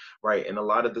power, right? And a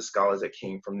lot of the scholars that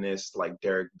came from this, like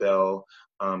Derek Bell,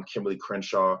 Kimberly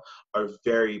Crenshaw, are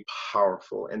very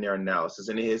powerful in their analysis.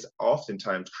 And it has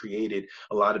oftentimes created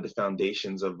a lot of the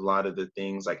foundations of a lot of the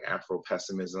things like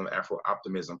Afro-pessimism,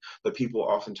 Afro-optimism, but people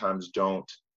oftentimes don't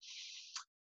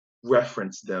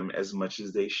reference them as much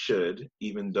as they should,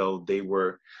 even though they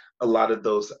were, a lot of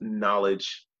those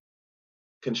knowledge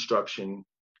construction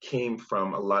came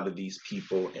from a lot of these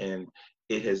people, and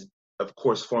it has of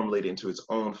course formulated into its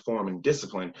own form and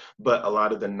discipline, but a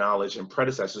lot of the knowledge and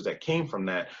predecessors that came from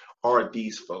that are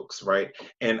these folks, right?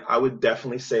 And I would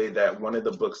definitely say that one of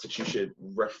the books that you should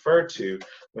refer to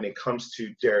when it comes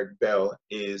to Derek Bell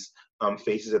is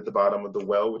Faces at the Bottom of the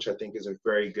Well, which I think is a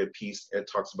very good piece. It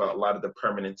talks about a lot of the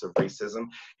permanence of racism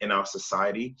in our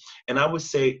society. And I would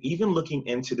say even looking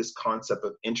into this concept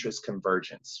of interest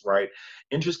convergence, right?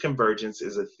 Interest convergence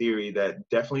is a theory that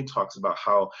definitely talks about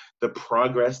how the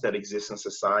progress that exists in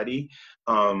society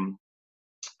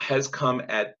has come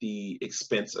at the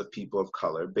expense of people of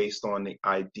color, based on the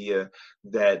idea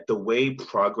that the way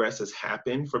progress has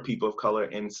happened for people of color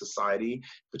in society,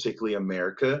 particularly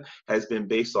America, has been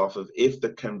based off of if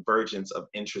the convergence of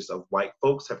interests of white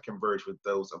folks have converged with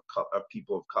those of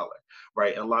people of color,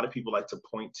 right? And a lot of people like to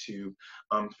point to,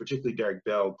 particularly Derek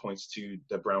Bell points to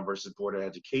the Brown versus Board of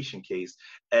Education case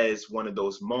as one of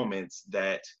those moments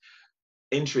that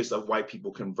interests of white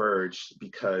people converged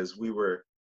because we were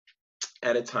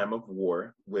at a time of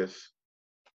war with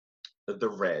the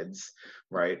Reds,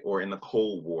 right, or in the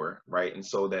Cold War, right? And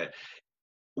so that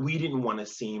we didn't want to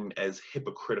seem as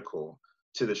hypocritical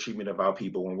to the treatment of our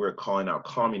people when we're calling out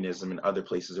communism in other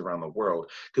places around the world,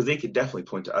 because they could definitely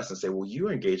point to us and say, well,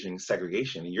 you're engaging in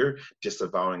segregation, and you're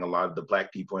disavowing a lot of the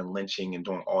Black people and lynching and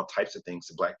doing all types of things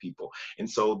to Black people. And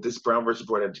so this Brown versus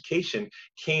Board of Education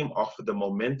came off of the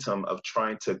momentum of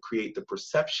trying to create the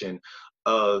perception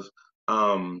of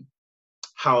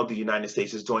how the United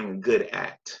States is doing a good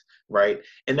act, right?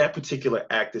 And that particular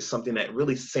act is something that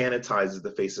really sanitizes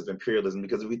the face of imperialism,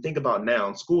 because if we think about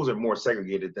now, schools are more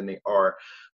segregated than they are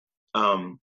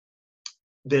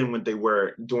than when they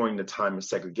were during the time of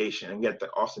segregation. And we have to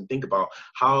often think about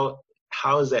how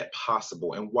is that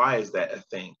possible and why is that a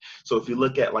thing? So if you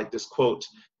look at like this quote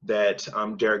that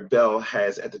Derek Bell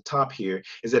has at the top here,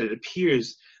 is that it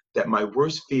appears that my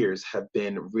worst fears have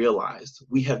been realized.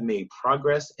 We have made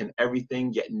progress in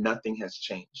everything, yet nothing has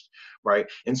changed, right?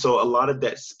 And so a lot of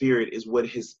that spirit is what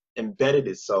has embedded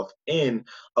itself in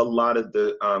a lot of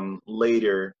the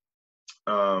later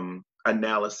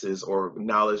analysis or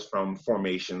knowledge from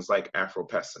formations like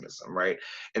Afro-pessimism, right?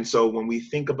 And so when we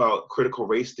think about critical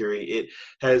race theory, it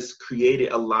has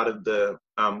created a lot of the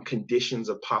conditions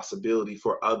of possibility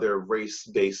for other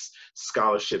race-based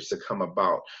scholarships to come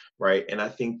about, right? And I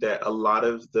think that a lot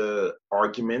of the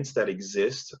arguments that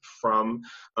exist from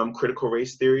critical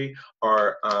race theory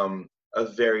are a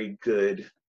very good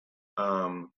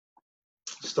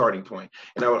starting point.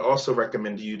 And I would also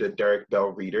recommend you the Derek Bell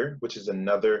Reader, which is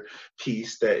another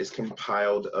piece that is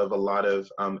compiled of a lot of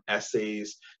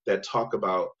essays that talk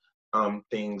about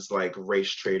things like race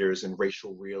traders and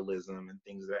racial realism and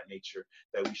things of that nature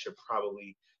that we should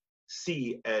probably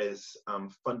see as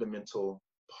fundamental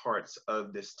parts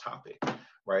of this topic,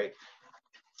 right?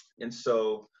 And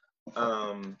so,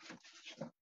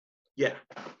 yeah,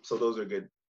 so those are good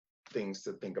things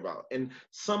to think about. And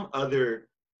some other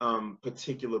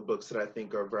particular books that I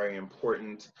think are very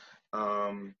important,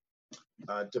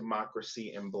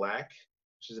 Democracy in Black,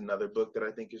 which is another book that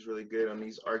I think is really good on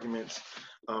these arguments.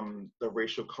 The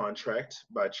Racial Contract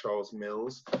by Charles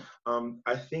Mills.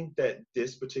 I think that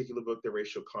this particular book, The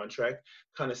Racial Contract,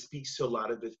 kind of speaks to a lot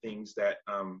of the things that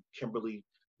Kimberly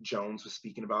Jones was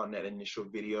speaking about in that initial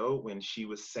video when she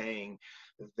was saying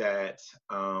that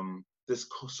this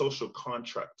social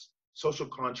contract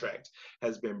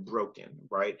has been broken,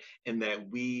 right? And that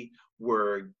we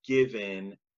were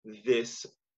given this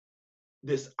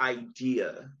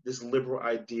idea, this liberal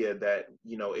idea that,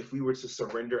 you know, if we were to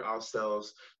surrender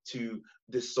ourselves to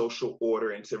this social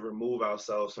order and to remove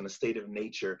ourselves from the state of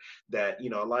nature, that, you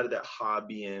know, a lot of that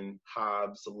Hobbesian,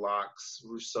 Hobbes, Locke,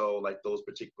 Rousseau, like those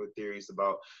particular theories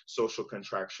about social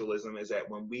contractualism, is that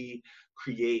when we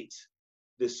create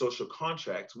this social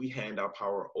contract, we hand our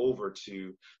power over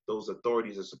to those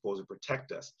authorities that are supposed to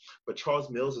protect us. But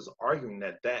Charles Mills is arguing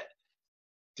that that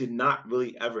did not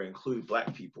really ever include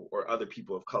Black people or other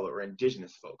people of color or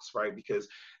indigenous folks, right? Because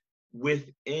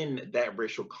within that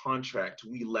racial contract,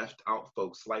 we left out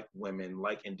folks like women,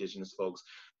 like indigenous folks,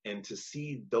 and to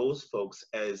see those folks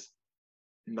as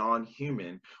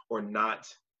non-human or not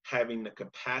having the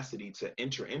capacity to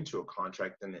enter into a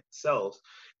contract in itself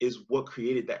is what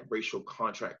created that racial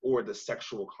contract or the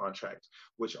sexual contract,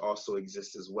 which also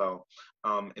exists as well.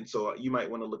 And so you might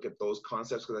want to look at those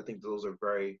concepts, because I think those are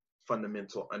very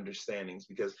fundamental understandings,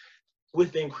 because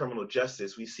within criminal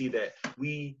justice, we see that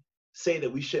we say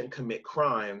that we shouldn't commit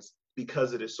crimes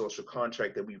because of this social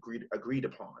contract that we agreed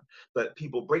upon. But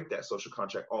people break that social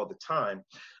contract all the time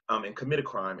and commit a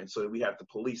crime, and so we have to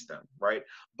police them, right?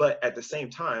 But at the same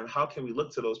time, how can we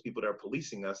look to those people that are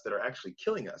policing us that are actually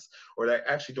killing us, or that are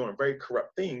actually doing very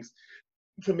corrupt things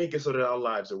to make it so that our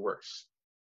lives are worse?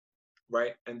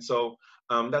 Right? And so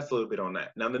that's a little bit on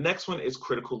that. Now, the next one is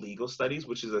critical legal studies,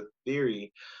 which is a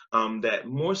theory that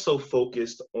more so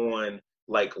focused on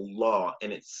like law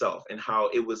in itself and how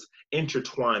it was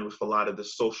intertwined with a lot of the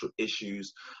social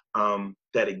issues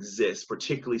that exist,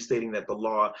 particularly stating that the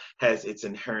law has its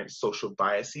inherent social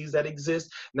biases that exist.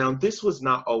 Now, this was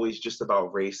not always just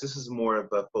about race. This is more of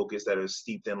a focus that is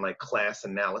steeped in like class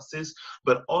analysis,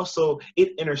 but also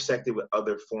it intersected with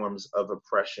other forms of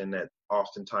oppression that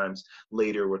oftentimes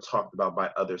later were talked about by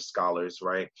other scholars,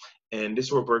 right? And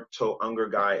this Roberto Unger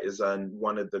guy is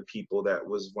one of the people that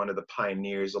was one of the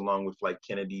pioneers, along with like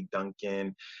Kennedy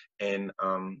Duncan and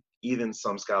even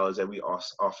some scholars that we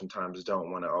oftentimes don't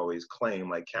want to always claim,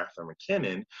 like Catherine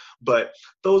McKinnon. But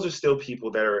those are still people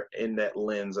that are in that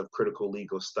lens of critical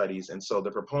legal studies. And so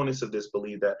the proponents of this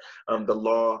believe that the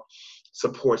law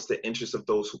supports the interests of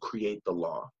those who create the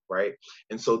law, right?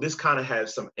 And so this kind of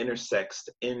has some intersects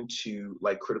into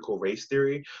like critical race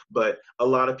theory, but a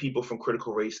lot of people from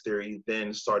critical race theory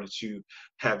then started to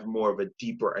have more of a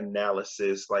deeper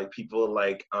analysis, like people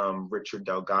like Richard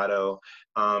Delgado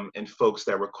and folks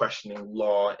that were questioning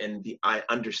law and the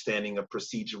understanding of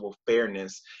procedural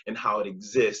fairness and how it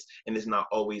exists and is not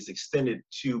always extended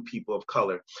to people of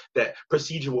color. That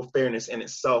procedural fairness in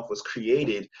itself was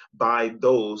created by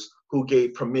those who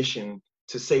gave permission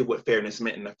to say what fairness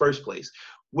meant in the first place,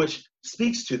 which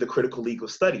speaks to the critical legal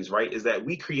studies, right? Is that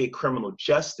we create criminal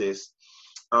justice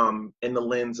in the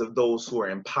lens of those who are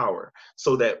in power,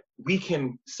 so that we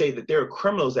can say that there are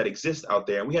criminals that exist out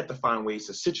there and we have to find ways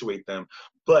to situate them.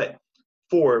 But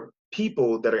for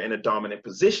people that are in a dominant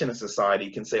position in society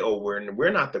can say, oh,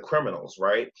 we're not the criminals,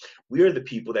 right? We're the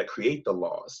people that create the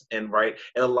laws. And right.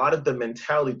 And a lot of the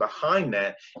mentality behind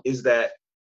that is that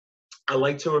I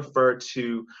like to refer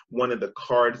to one of the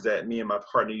cards that me and my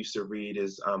partner used to read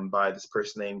is by this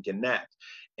person named Gannett.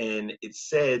 And it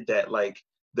said that like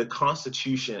the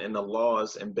Constitution and the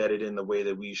laws embedded in the way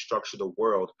that we structure the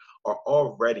world are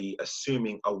already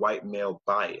assuming a white male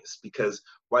bias, because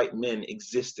white men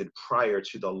existed prior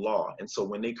to the law. And so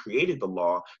when they created the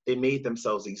law, they made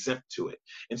themselves exempt to it.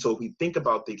 And so if we think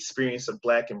about the experience of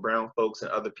Black and brown folks and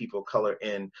other people of color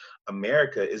in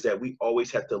America, is that we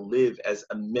always have to live as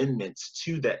amendments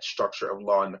to that structure of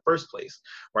law in the first place,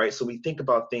 right? So we think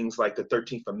about things like the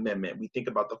 13th Amendment, we think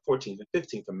about the 14th and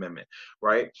 15th Amendment,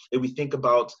 right? And we think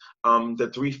about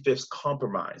the 3/5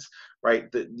 compromise,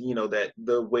 right? That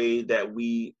the way that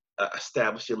we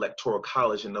established the electoral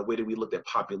college and the way that we looked at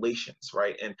populations,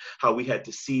 right? And how we had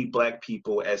to see Black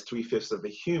people as 3/5 of a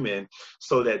human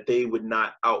so that they would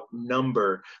not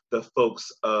outnumber the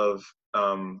folks of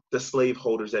the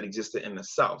slaveholders that existed in the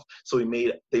South. So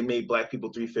they made Black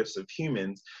people 3/5 of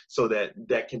humans so that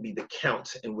that can be the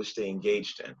count in which they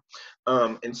engaged in.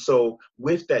 And so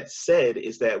with that said,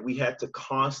 is that we had to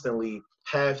constantly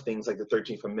have things like the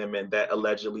 13th Amendment that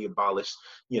allegedly abolished,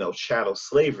 chattel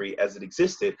slavery as it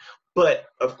existed. But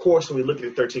of course, when we look at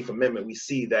the 13th Amendment, we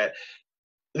see that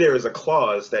there is a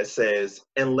clause that says,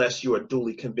 unless you are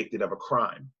duly convicted of a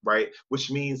crime, right? Which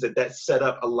means that set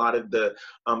up a lot of the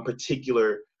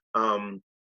particular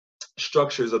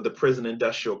structures of the prison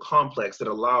industrial complex that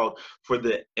allowed for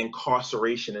the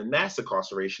incarceration and mass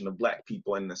incarceration of Black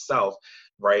people in the South,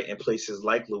 right? In places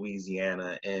like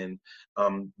Louisiana and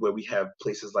where we have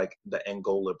places like the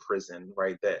Angola prison,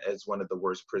 right? That is one of the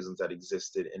worst prisons that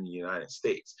existed in the United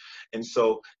States. And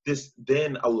so this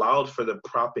then allowed for the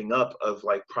propping up of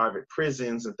like private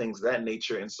prisons and things of that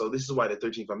nature. And so this is why the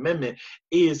 13th Amendment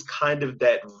is kind of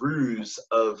that ruse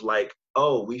of like,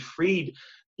 oh, we freed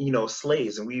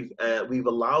slaves, and we've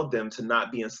allowed them to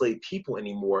not be enslaved people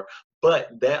anymore.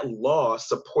 But that law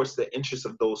supports the interests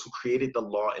of those who created the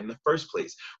law in the first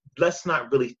place. Let's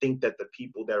not really think that the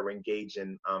people that were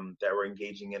engaging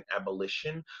in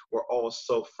abolition were all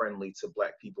so friendly to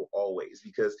Black people always,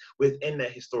 because within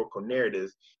that historical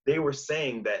narrative, they were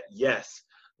saying that yes,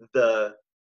 the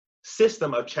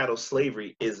system of chattel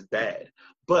slavery is bad.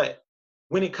 But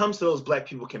when it comes to those black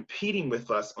people competing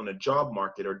with us on the job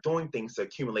market or doing things to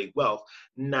accumulate wealth,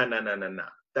 nah, nah, nah, nah, nah.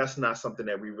 That's not something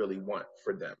that we really want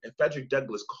for them. And Frederick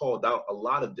Douglass called out a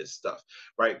lot of this stuff,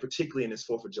 right? Particularly in his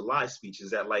 4th of July speech,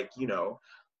 is that, like, you know,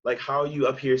 like, how are you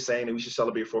up here saying that we should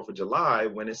celebrate 4th of July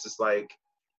when it's just like,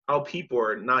 how people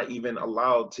are not even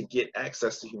allowed to get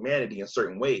access to humanity in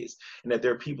certain ways, and that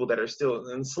there are people that are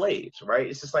still enslaved, right?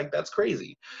 It's just like, that's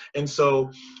crazy. And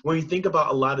so when we think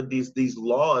about a lot of these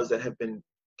laws that have been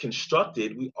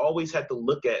constructed, we always have to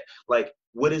look at, like,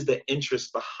 what is the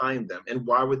interest behind them, and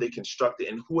why were they constructed,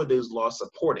 and who are those laws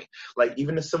supporting? Like,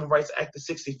 even the Civil Rights Act of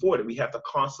 64 that we have to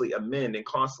constantly amend and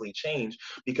constantly change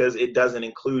because it doesn't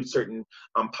include certain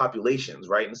populations,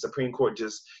 right? And the Supreme Court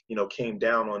just, you know, came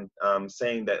down on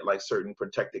saying that, like, certain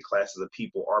protected classes of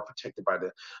people are protected by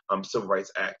the Civil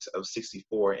Rights Act of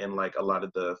 64, and, like, a lot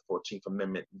of the 14th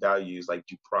Amendment values, like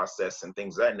due process and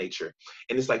things of that nature.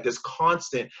 And it's like this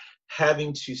constant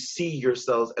having to see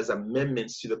yourselves as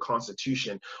amendments to the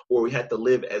Constitution, or we have to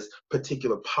live as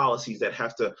particular policies that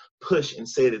have to push and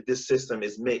say that this system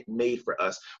is made for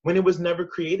us, when it was never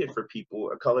created for people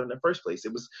of color in the first place.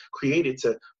 It was created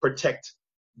to protect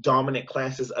dominant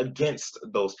classes against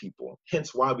those people,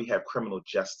 hence why we have criminal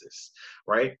justice,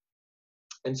 right?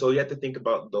 And so you have to think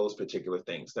about those particular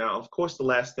things. Now, of course, the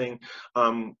last thing,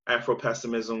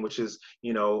 Afro-pessimism, which is,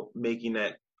 you know, making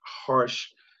that harsh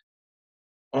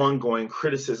ongoing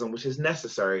criticism, which is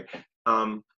necessary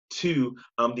to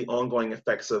the ongoing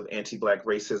effects of anti-Black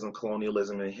racism,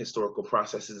 colonialism, and historical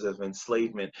processes of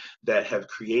enslavement that have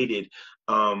created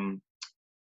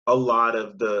a lot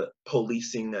of the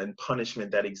policing and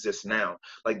punishment that exists now,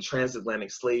 like the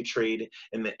transatlantic slave trade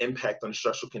and the impact on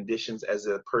structural conditions as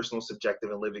a personal,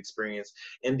 subjective, and lived experience,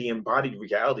 and the embodied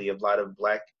reality of a lot of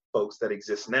Black folks that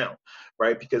exist now,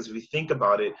 right? Because if we think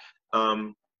about it,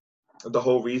 the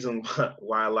whole reason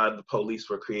why a lot of the police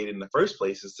were created in the first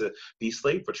place is to be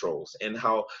slave patrols, and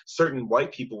how certain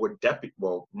white people were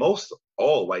most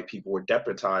all white people were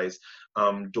deputized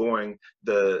during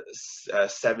the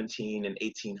 17 and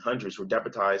 1800s, were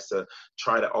deputized to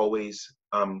try to always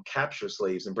capture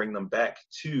slaves and bring them back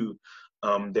to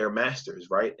their masters,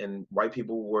 right? And white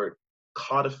people were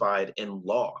codified in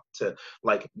law to,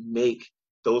 like, make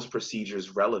those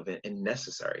procedures relevant and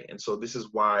necessary. And so this is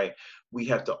why we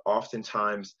have to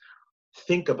oftentimes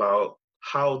think about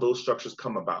how those structures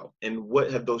come about and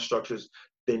what have those structures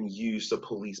been used to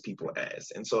police people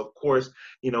as. And so, of course,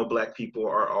 you know, Black people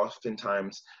are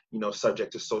oftentimes, you know,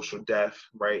 subject to social death,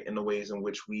 right, in the ways in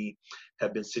which we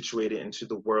have been situated into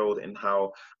the world, and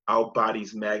how our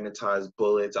bodies magnetize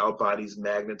bullets, our bodies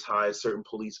magnetize certain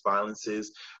police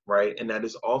violences, right? And that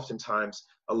is oftentimes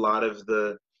a lot of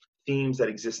the themes that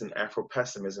exist in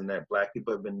Afro-pessimism, that Black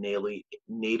people have been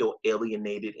natal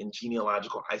alienated and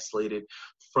genealogical isolated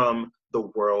from the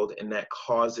world, and that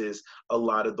causes a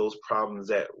lot of those problems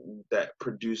that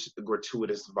produce the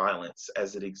gratuitous violence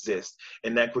as it exists.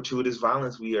 And that gratuitous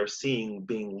violence we are seeing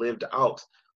being lived out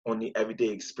on the everyday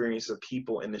experience of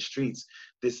people in the streets.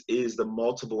 This is the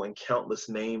multiple and countless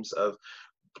names of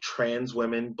trans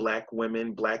women, Black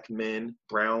men,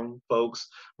 brown folks,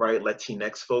 right,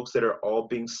 Latinx folks, that are all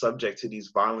being subject to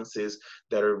these violences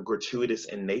that are gratuitous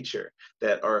in nature,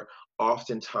 that are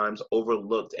oftentimes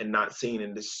overlooked and not seen.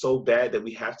 And it's so bad that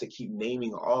we have to keep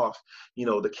naming off, you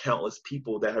know, the countless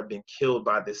people that have been killed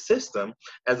by this system,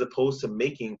 as opposed to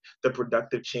making the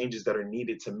productive changes that are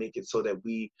needed to make it so that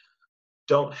we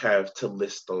don't have to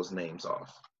list those names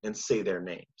off and say their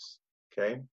names,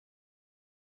 okay?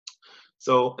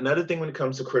 So another thing when it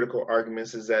comes to critical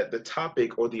arguments is that the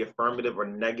topic or the affirmative or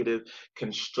negative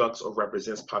constructs or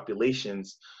represents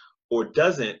populations, or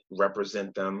doesn't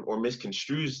represent them or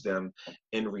misconstrues them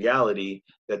in reality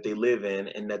that they live in,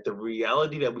 and that the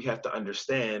reality that we have to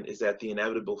understand is that the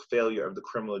inevitable failure of the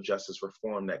criminal justice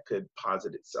reform that could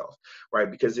posit itself,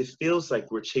 right? Because it feels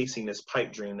like we're chasing this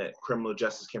pipe dream that criminal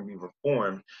justice can be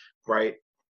reformed, right?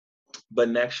 But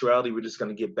in actuality, we're just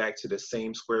going to get back to the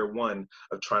same square one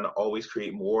of trying to always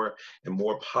create more and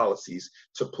more policies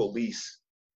to police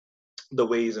the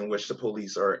ways in which the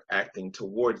police are acting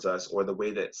towards us, or the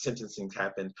way that sentencing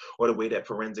happened, or the way that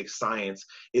forensic science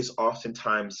is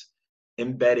oftentimes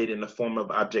embedded in a form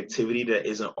of objectivity that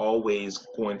isn't always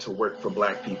going to work for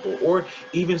Black people, or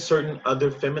even certain other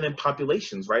feminine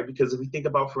populations, right? Because if we think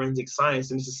about forensic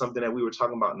science, and this is something that we were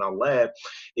talking about in our lab,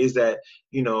 is that,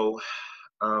 you know,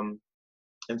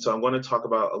 and so I'm going to talk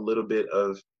about a little bit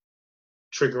of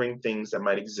triggering things that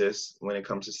might exist when it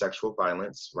comes to sexual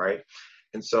violence, right?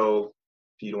 And so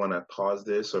if you want to pause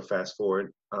this or fast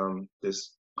forward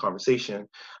this conversation,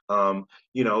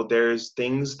 you know, there's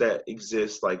things that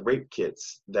exist like rape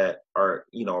kits that are,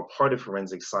 you know, a part of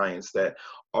forensic science that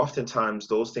oftentimes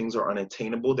those things are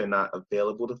unattainable. They're not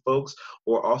available to folks,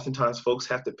 or oftentimes folks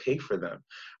have to pay for them,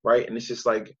 right? And it's just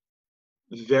like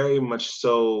very much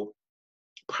so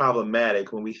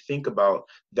problematic when we think about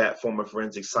that form of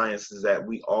forensic science, is that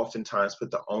we oftentimes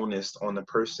put the onus on the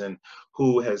person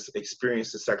who has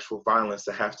experienced the sexual violence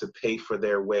to have to pay for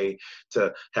their way,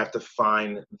 to have to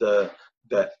find the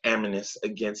animus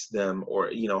against them,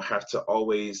 or, you know, have to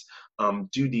always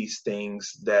do these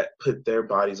things that put their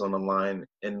bodies on the line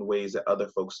in ways that other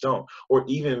folks don't, or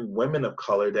even women of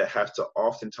color that have to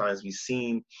oftentimes be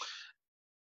seen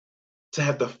to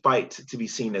have to fight to be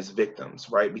seen as victims,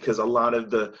 right? Because a lot of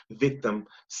the victim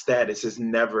status is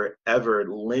never ever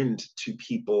lent to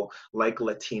people like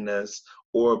Latinas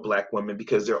or Black women,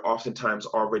 because they're oftentimes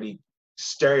already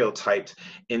stereotyped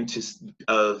into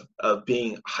of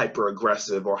being hyper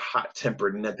aggressive or hot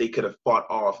tempered, and that they could have fought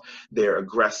off their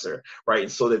aggressor, right?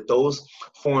 And so that those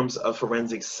forms of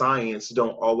forensic science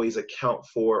don't always account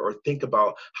for or think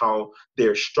about how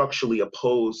they're structurally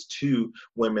opposed to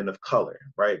women of color,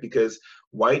 right? Because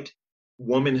white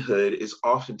womanhood is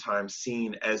oftentimes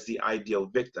seen as the ideal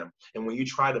victim. And when you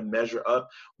try to measure up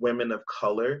women of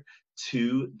color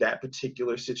to that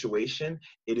particular situation,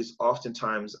 it is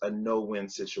oftentimes a no-win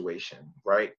situation,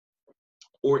 right?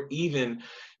 Or even,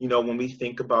 you know, when we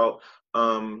think about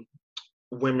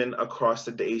women across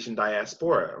the Asian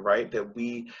diaspora, right? That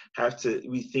we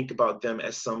think about them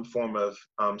as some form of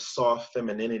soft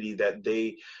femininity, that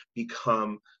they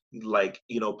become like,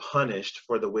 you know, punished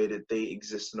for the way that they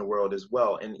exist in the world as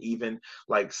well. And even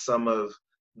like some of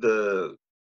the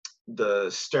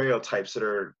stereotypes that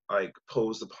are like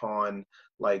posed upon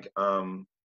like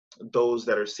those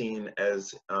that are seen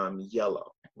as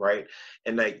yellow, right?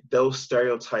 And like those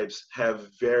stereotypes have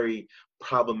very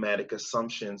problematic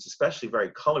assumptions, especially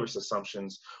very colorist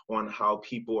assumptions, on how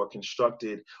people are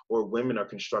constructed or women are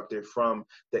constructed from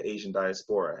the Asian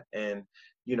diaspora. And,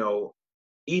 you know,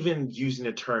 even using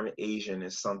the term Asian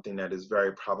is something that is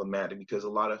very problematic, because a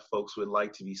lot of folks would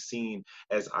like to be seen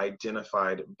as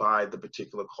identified by the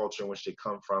particular culture in which they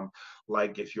come from.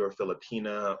 Like if you're a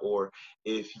Filipina, or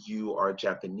if you are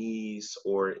Japanese,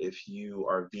 or if you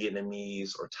are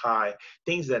Vietnamese or Thai,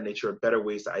 things of that nature are better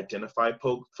ways to identify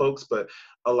folks. But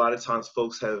a lot of times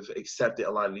folks have accepted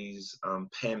a lot of these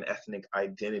pan-ethnic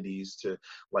identities to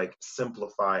like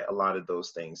simplify a lot of those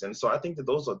things. And so I think that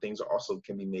those are things that also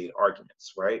can be made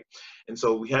arguments, right? And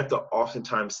so we have to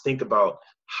oftentimes think about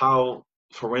how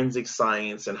forensic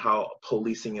science and how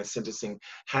policing and sentencing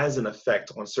has an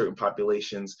effect on certain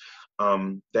populations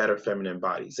that are feminine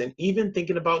bodies. And even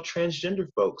thinking about transgender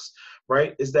folks,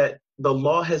 right, is that the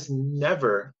law has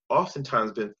never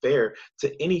oftentimes been fair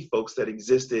to any folks that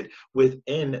existed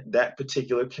within that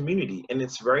particular community. And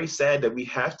it's very sad that we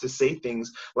have to say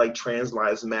things like trans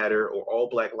lives matter or all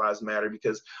Black lives matter,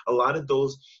 because a lot of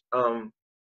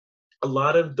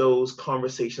those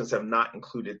conversations have not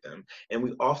included them. And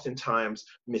we oftentimes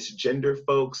misgender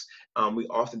folks. We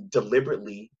often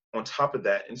deliberately on top of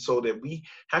that. And so that we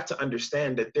have to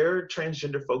understand that there are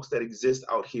transgender folks that exist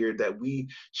out here that we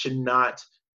should not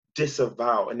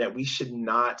disavow, and that we should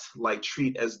not like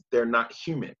treat as they're not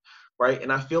human, right?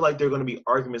 And I feel like there are going to be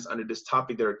arguments under this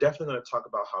topic that are definitely going to talk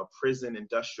about how prison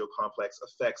industrial complex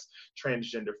affects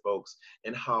transgender folks,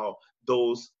 and how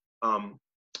those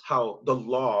how the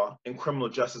law and criminal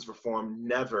justice reform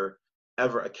never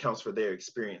ever accounts for their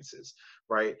experiences,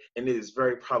 right? And it is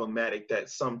very problematic that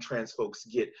some trans folks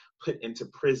get put into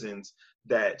prisons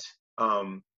that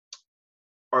are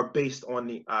based on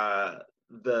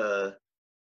that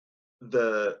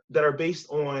are based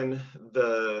on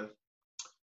the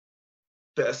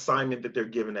assignment that they're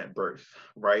given at birth,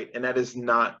 right? And that is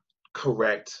not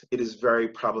correct. It is very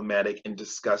problematic and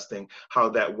disgusting how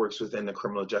that works within the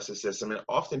criminal justice system. And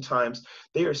oftentimes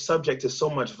they are subject to so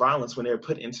much violence when they're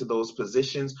put into those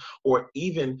positions, or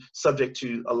even subject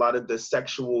to a lot of the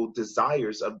sexual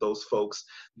desires of those folks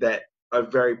that are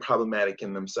very problematic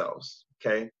in themselves.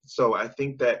 Okay, so I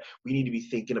think that we need to be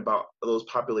thinking about those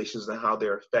populations and how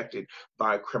they're affected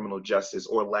by criminal justice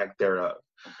or lack thereof.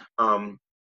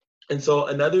 And so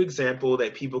another example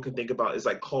that people can think about is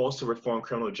like calls to reform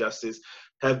criminal justice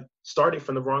have started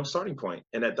from the wrong starting point,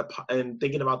 and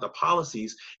thinking about the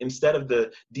policies instead of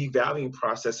the devaluing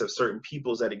process of certain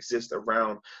peoples that exist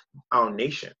around our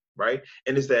nation, right?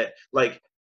 And is that like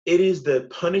it is the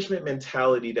punishment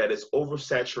mentality that is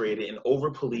oversaturated and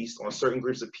over-policed on certain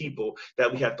groups of people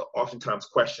that we have to oftentimes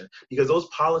question, because those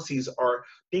policies are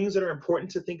things that are important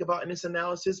to think about in this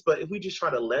analysis. But if we just try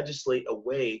to legislate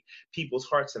away people's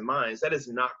hearts and minds, that is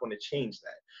not going to change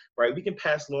that, right? We can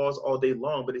pass laws all day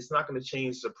long, but it's not going to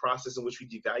change the process in which we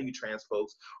devalue trans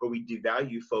folks, or we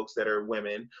devalue folks that are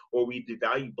women, or we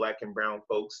devalue black and brown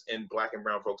folks and black and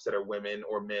brown folks that are women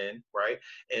or men, right?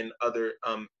 And other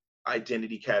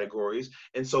identity categories.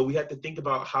 And so we have to think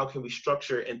about how can we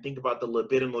structure and think about the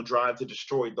libidinal drive to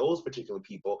destroy those particular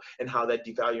people, and how that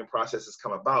devaluing process has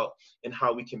come about, and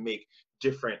how we can make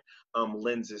different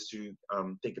lenses to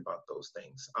think about those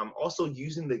things. Also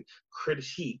using the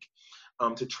critique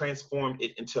to transform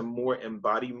it into more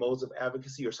embodied modes of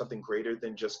advocacy, or something greater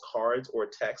than just cards or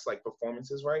text like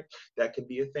performances, right? That could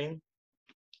be a thing.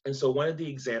 And so one of the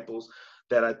examples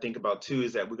that I think about too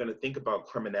is that we're going to think about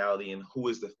criminality and who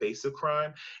is the face of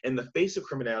crime. And the face of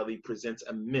criminality presents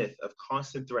a myth of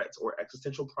constant threats or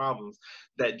existential problems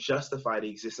that justify the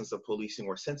existence of policing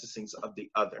or sentencing of the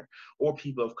other or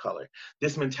people of color.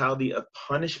 This mentality of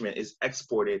punishment is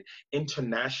exported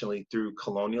internationally through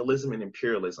colonialism and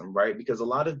imperialism, right? Because a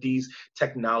lot of these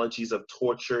technologies of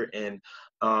torture and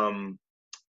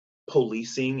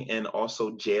policing and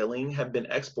also jailing have been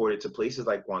exported to places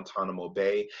like Guantanamo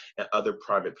Bay and other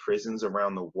private prisons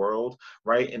around the world,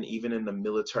 right? And even in the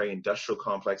military industrial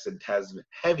complex, it has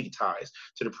heavy ties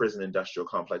to the prison industrial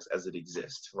complex as it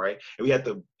exists, right? And we have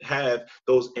to have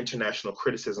those international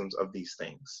criticisms of these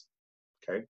things,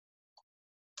 okay?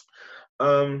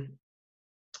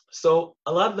 So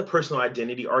a lot of the personal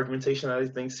identity argumentation out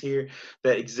of things here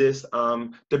that exists,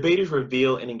 debaters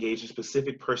reveal and engage in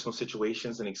specific personal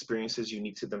situations and experiences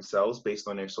unique to themselves based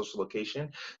on their social location.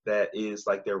 That is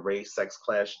like their race, sex,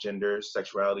 class, gender,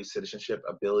 sexuality, citizenship,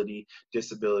 ability,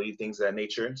 disability, things of that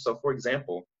nature. So for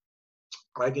example,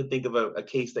 I can think of a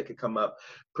case that could come up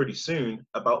pretty soon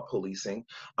about policing,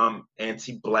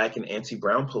 anti-Black and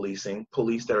anti-Brown policing,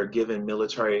 police that are given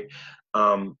military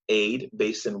aid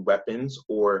based in weapons,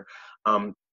 or,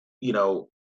 you know,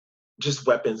 just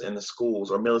weapons in the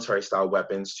schools, or military style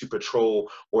weapons to patrol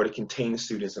or to contain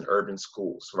students in urban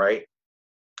schools, right?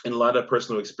 And a lot of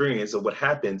personal experience of what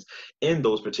happens in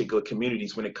those particular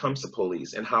communities when it comes to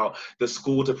police, and how the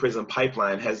school to prison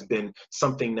pipeline has been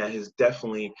something that has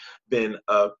definitely been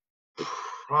a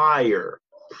prior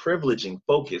privileging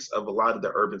focus of a lot of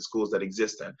the urban schools that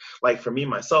exist in. Like for me,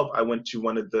 myself, I went to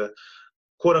one of the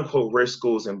quote unquote rare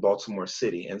schools in Baltimore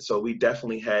City. And so we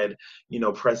definitely had,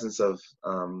 presence of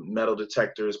metal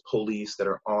detectors, police that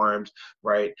are armed,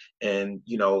 right? And,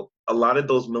 a lot of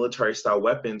those military style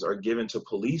weapons are given to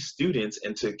police students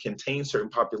and to contain certain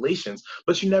populations,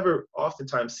 but you never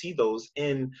oftentimes see those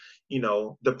in,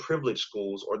 the privileged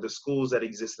schools, or the schools that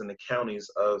exist in the counties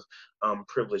of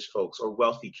privileged folks, or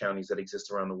wealthy counties that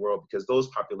exist around the world, because those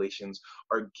populations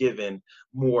are given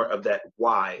more of that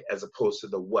why as opposed to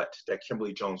the what that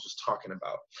Kimberly Jones was talking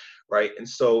about, right? And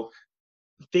so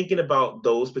thinking about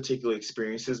those particular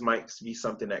experiences might be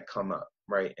something that come up,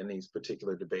 right, in these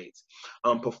particular debates.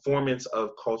 Performance of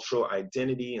cultural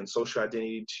identity and social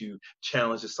identity to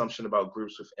challenge assumption about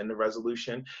groups within the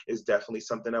resolution is definitely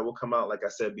something that will come out, like I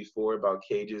said before, about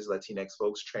cages, Latinx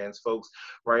folks, trans folks,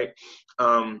 right?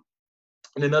 And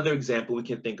another example we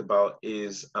can think about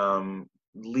is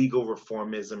legal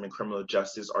reformism and criminal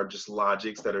justice are just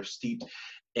logics that are steeped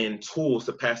in tools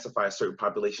to pacify certain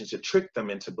populations, to trick them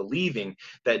into believing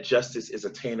that justice is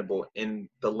attainable in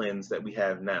the lens that we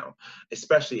have now,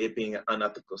 especially it being an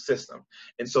unethical system.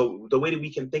 And so the way that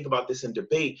we can think about this in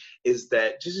debate is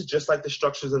that this is just like the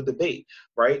structures of debate,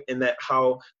 right? And that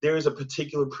how there is a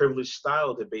particular privileged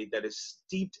style of debate that is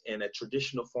steeped in a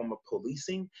traditional form of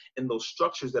policing, and those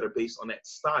structures that are based on that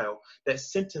style that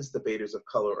sentence debaters of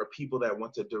color, or people that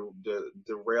want to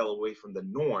derail away from the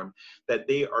norm, that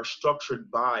they are structured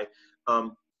by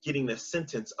getting the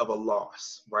sentence of a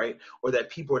loss, right? Or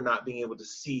that people are not being able to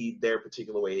see their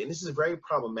particular way. And this is very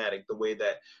problematic, the way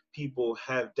that people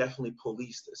have definitely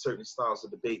policed certain styles of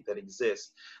debate that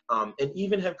exist, and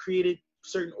even have created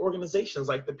certain organizations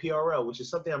like the PRL, which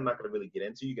is something I'm not going to really get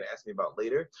into. You can ask me about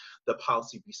later. The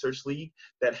Policy Research League,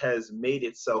 that has made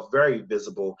itself very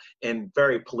visible and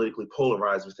very politically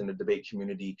polarized within the debate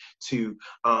community to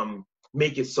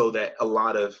make it so that a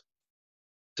lot of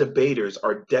debaters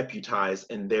are deputized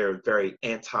in their very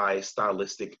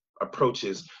anti-stylistic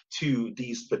approaches to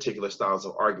these particular styles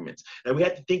of arguments. And we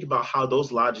have to think about how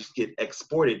those logics get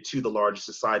exported to the larger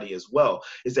society as well,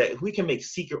 is that if we can make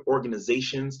secret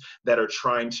organizations that are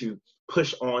trying to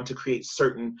push on to create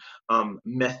certain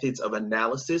methods of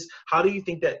analysis, how do you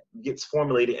think that gets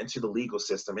formulated into the legal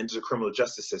system, into the criminal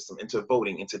justice system, into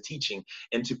voting, into teaching,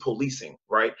 into policing,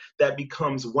 right? That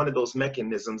becomes one of those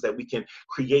mechanisms that we can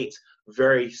create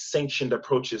very sanctioned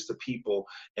approaches to people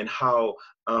and how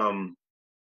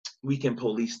we can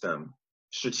police them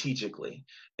strategically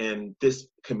in this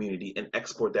community and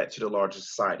export that to the larger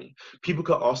society. People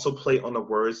could also play on the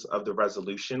words of the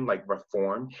resolution, like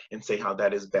reform, and say how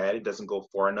that is bad, it doesn't go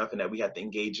far enough, and that we have to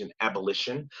engage in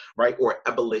abolition, right? Or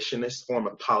abolitionist form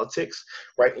of politics,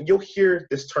 right? And you'll hear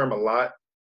this term a lot,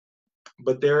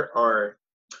 but there are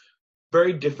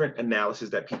very different analysis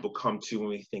that people come to when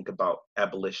we think about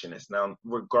abolitionists. Now,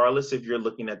 regardless if you're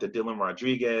looking at the Dylan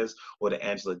Rodriguez or the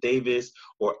Angela Davis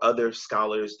or other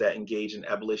scholars that engage in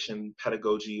abolition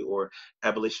pedagogy or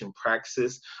abolition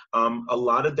praxis, a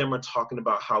lot of them are talking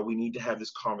about how we need to have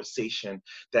this conversation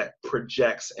that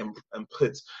projects and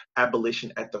puts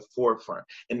abolition at the forefront,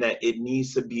 and that it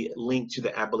needs to be linked to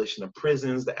the abolition of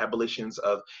prisons, the abolitions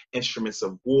of instruments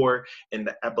of war, and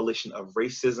the abolition of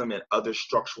racism and other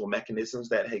structural mechanisms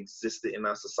that have existed in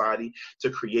our society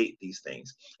to create these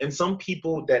things. And some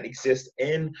people that exist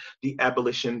in the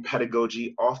abolition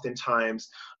pedagogy oftentimes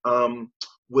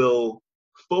will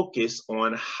focus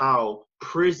on how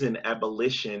prison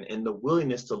abolition and the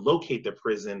willingness to locate the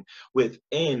prison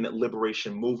within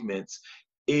liberation movements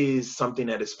is something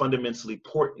that is fundamentally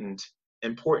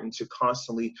important to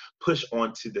constantly push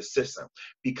onto the system,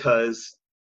 because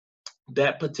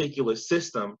that particular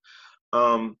system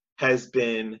has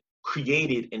been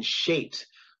created and shaped,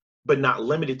 but not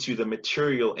limited to, the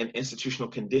material and institutional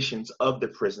conditions of the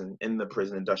prison in the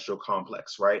prison industrial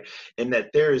complex, right? And that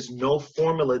there is no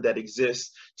formula that exists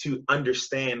to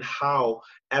understand how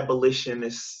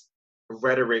abolitionist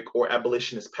rhetoric or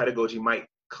abolitionist pedagogy might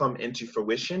come into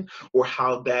fruition, or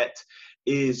how that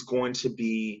is going to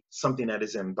be something that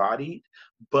is embodied.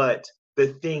 But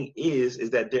the thing is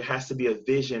that there has to be a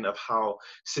vision of how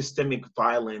systemic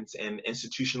violence and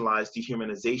institutionalized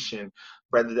dehumanization,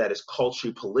 whether that is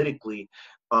culturally, politically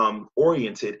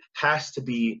oriented, has to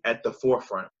be at the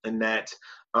forefront, and that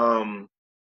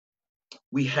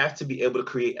we have to be able to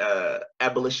create a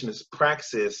abolitionist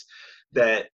praxis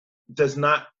that does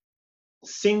not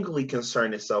singly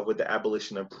concern itself with the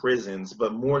abolition of prisons,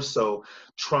 but more so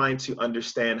trying to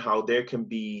understand how there can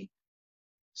be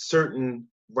certain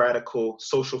radical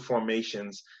social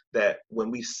formations that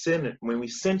when we center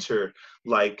the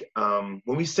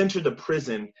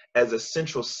prison as a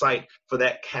central site for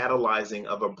that catalyzing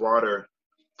of a broader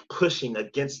pushing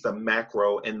against the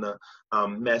macro and the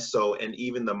meso and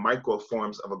even the micro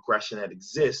forms of aggression that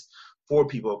exist for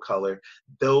people of color,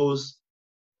 those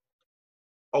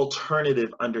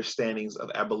alternative understandings of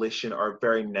abolition are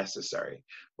very necessary,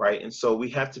 right? And so we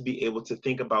have to be able to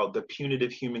think about the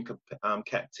punitive human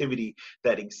captivity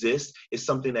that exists is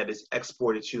something that is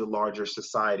exported to the larger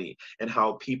society, and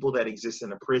how people that exist in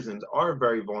the prisons are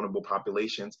very vulnerable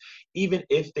populations. Even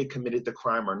if they committed the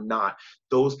crime or not,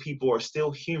 those people are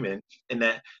still human, and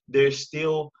that they're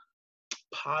still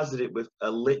posited with a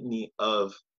litany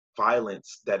of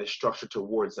violence that is structured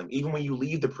towards them. Even when you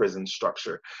leave the prison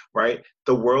structure, right?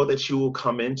 The world that you will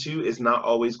come into is not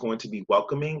always going to be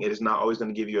welcoming. It is not always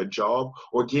going to give you a job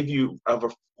or give you a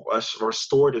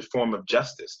restorative form of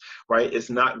justice, right? It's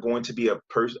not going to be a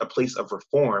place of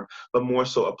reform, but more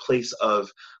so a place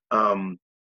of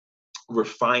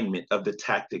refinement of the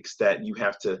tactics that you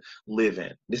have to live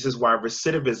in. This is why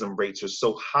recidivism rates are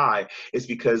so high, is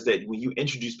because that when you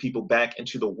introduce people back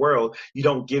into the world, you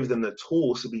don't give them the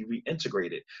tools to be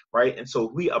reintegrated, right? And so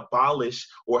we abolish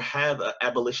or have an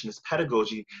abolitionist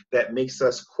pedagogy that makes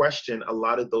us question a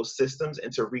lot of those systems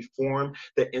and to reform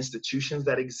the institutions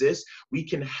that exist. We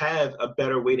can have a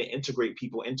better way to integrate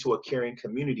people into a caring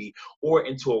community or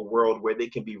into a world where they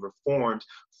can be reformed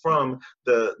from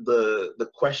the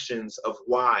questions of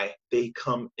why they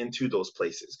come into those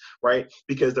places, right?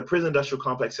 Because the prison industrial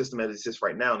complex system as it exists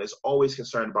right now is always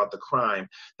concerned about the crime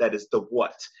that is the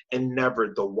what and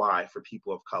never the why for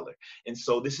people of color. And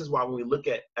so this is why when we look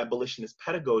at abolitionist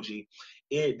pedagogy,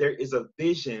 there is a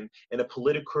vision and a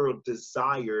political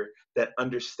desire that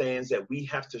understands that we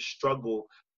have to struggle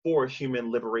for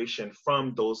human liberation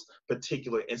from those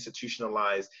particular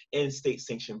institutionalized and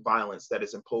state-sanctioned violence that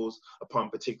is imposed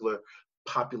upon particular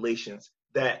populations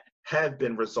that have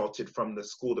been resulted from the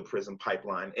school to prison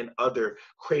pipeline and other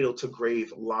cradle to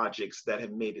grave logics that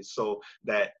have made it so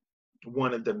that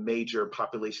one of the major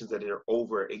populations that are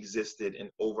over existed and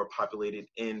overpopulated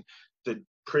in the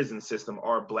prison system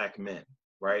are Black men,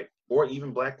 right? or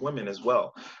even Black women as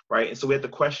well, right? And so we have to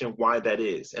question why that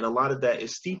is. And a lot of that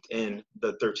is steeped in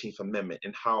the 13th Amendment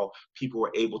and how people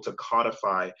were able to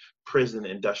codify prison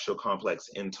industrial complex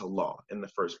into law in the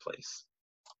first place,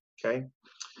 okay?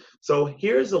 So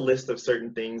here's a list of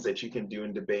certain things that you can do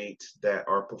in debate that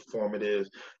are performative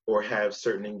or have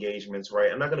certain engagements,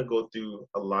 right? I'm not going to go through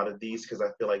a lot of these because I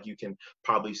feel like you can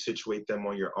probably situate them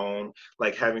on your own,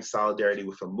 like having solidarity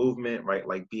with a movement, right?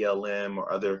 Like BLM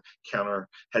or other counter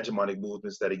hegemonic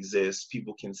movements that exist.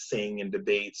 People can sing in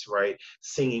debates, right?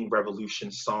 Singing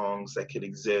revolution songs that could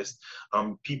exist.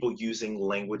 People using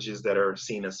languages that are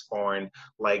seen as foreign,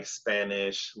 like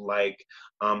Spanish, like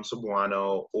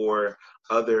Cebuano, or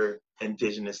other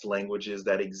indigenous languages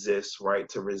that exist, right,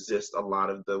 to resist a lot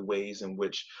of the ways in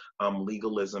which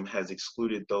legalism has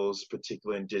excluded those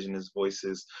particular indigenous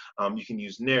voices. You can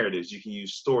use narratives, you can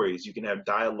use stories, you can have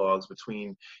dialogues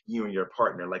between you and your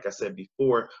partner. Like I said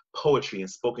before, poetry and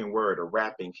spoken word or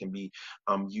rapping can be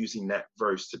using that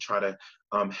verse to try to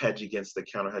hedge against the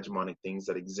counter-hegemonic things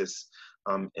that exist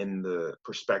in the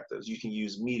perspectives. You can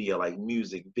use media like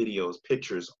music, videos,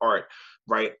 pictures, art,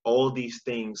 right? All these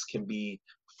things can be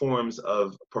forms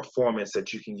of performance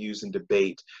that you can use in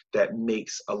debate that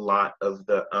makes a lot of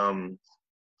the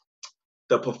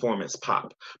performance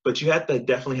pop. But you have to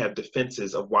definitely have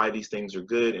defenses of why these things are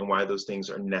good and why those things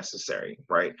are necessary,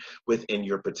 right, within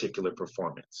your particular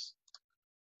performance.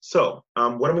 So what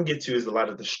I'm going to get to is a lot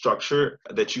of the structure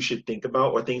that you should think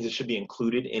about or things that should be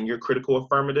included in your critical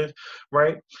affirmative,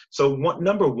 right? So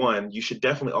number one, you should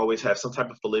definitely always have some type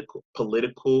of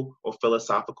political or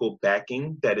philosophical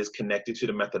backing that is connected to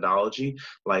the methodology,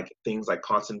 like things like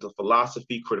continental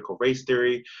philosophy, critical race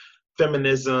theory,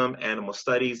 feminism, animal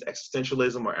studies,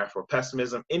 existentialism, or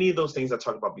Afro-pessimism, any of those things I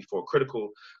talked about before,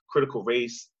 critical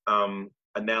race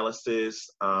analysis,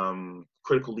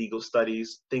 critical legal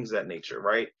studies, things of that nature,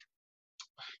 right?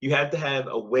 You have to have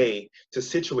a way to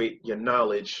situate your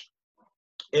knowledge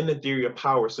in the theory of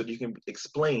power so that you can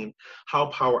explain how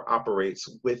power operates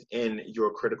within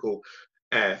your critical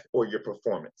or your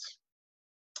performance,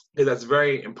 because that's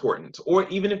very important. Or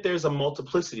even if there's a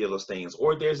multiplicity of those things,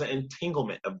 or there's an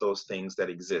entanglement of those things that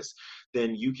exist,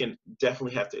 then you can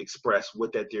definitely have to express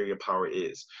what that theory of power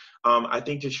is. I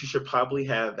think that you should probably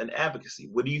have an advocacy.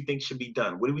 What do you think should be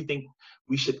done? What do we think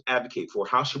we should advocate for?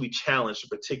 How should we challenge a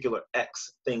particular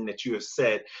X thing that you have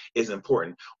said is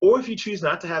important? Or if you choose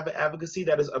not to have an advocacy,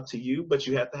 that is up to you, but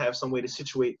you have to have some way to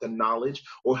situate the knowledge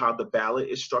or how the ballot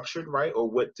is structured, right? Or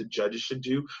what the judges should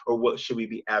do, or what should we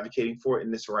be advocating for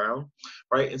in this round,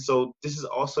 right? And so this is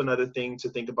also another thing to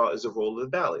think about, is the role of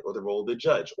the ballot or the role of the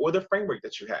judge or the framework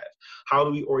that you have. How do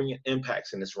we orient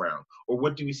impacts in this round? Or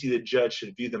what do we see the judge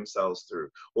should view themselves through?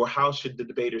 Or how should the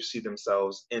debaters see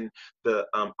themselves in the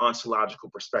ontological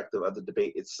perspective of the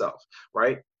debate itself,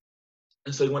 right?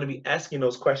 And so you want to be asking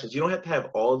those questions. You don't have to have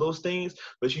all of those things,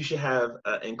 but you should have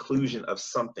an inclusion of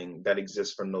something that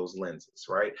exists from those lenses,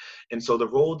 right? And so the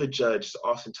role of the judge is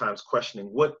oftentimes questioning,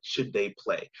 what should they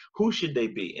play? Who should they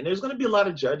be? And there's going to be a lot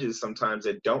of judges sometimes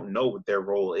that don't know what their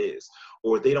role is,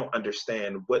 or they don't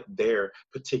understand what their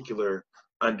particular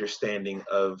understanding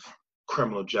of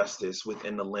criminal justice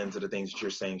within the lens of the things that you're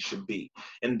saying should be.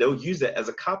 And they'll use that as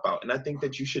a cop-out. And I think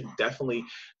that you should definitely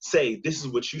say, this is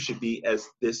what you should be as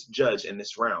this judge in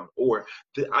this round. Or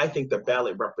I think the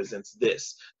ballot represents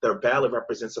this. The ballot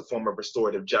represents a form of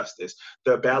restorative justice.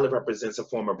 The ballot represents a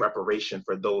form of reparation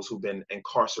for those who've been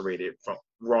incarcerated from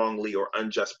wrongly or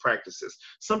unjust practices,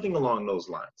 something along those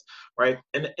lines, right?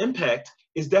 And the impact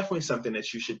is definitely something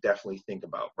that you should definitely think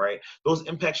about, right? Those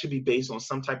impacts should be based on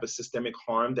some type of systemic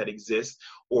harm that exists,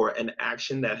 or an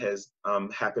action that has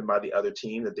happened by the other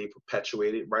team that they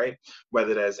perpetuated, right?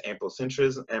 Whether that's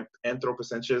anthropocentrism,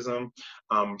 sexism,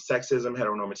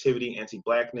 heteronormativity,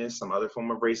 anti-blackness, some other form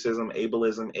of racism,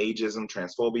 ableism, ageism,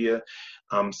 transphobia,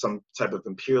 some type of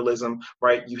imperialism,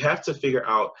 right? You have to figure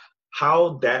out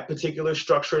how that particular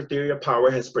structure theory of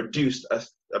power has produced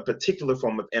a particular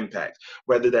form of impact,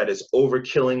 whether that is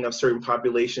overkilling of certain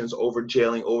populations, over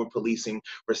jailing, over policing,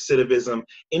 recidivism,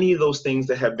 any of those things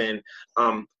that have been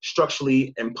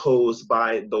structurally imposed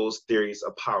by those theories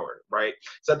of power, right?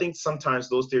 So I think sometimes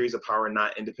those theories of power are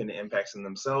not independent impacts in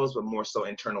themselves, but more so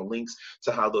internal links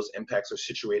to how those impacts are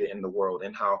situated in the world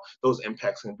and how those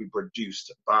impacts can be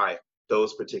produced by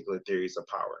those particular theories of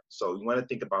power. So you want to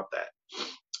think about that.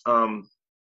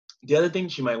 The other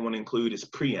things you might want to include is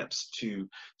preempts to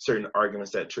certain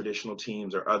arguments that traditional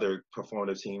teams or other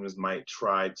performative teams might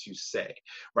try to say,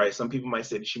 right? Some people might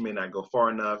say that you may not go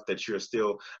far enough, that you're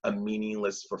still a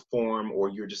meaningless perform, or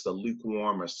you're just a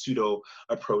lukewarm or pseudo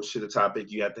approach to the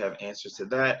topic. You have to have answers to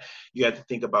that. You have to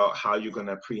think about how you're going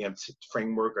to preempt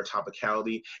framework or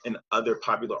topicality and other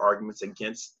popular arguments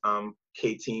against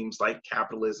K teams, like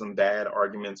capitalism, bad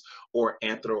arguments, or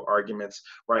anthro arguments,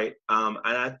 right? And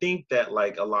I think that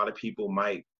like a lot of people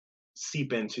might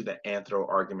seep into the anthro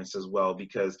arguments as well,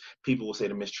 because people will say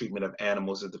the mistreatment of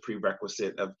animals is the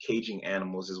prerequisite of caging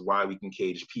animals is why we can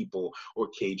cage people or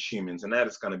cage humans. And that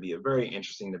is going to be a very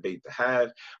interesting debate to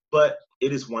have, but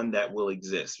it is one that will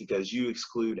exist because you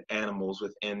exclude animals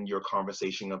within your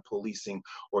conversation of policing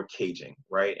or caging,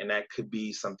 right? And that could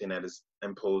be something that is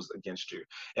imposed against you.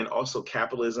 And also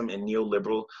capitalism and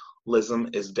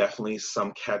neoliberalism is definitely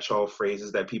some catch-all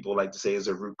phrases that people like to say is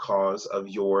a root cause of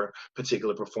your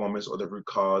particular performance or the root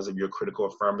cause of your critical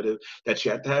affirmative that you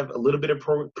have to have a little bit of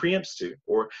preempts to,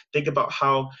 or think about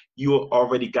how you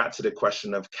already got to the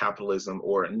question of capitalism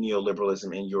or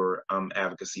neoliberalism in your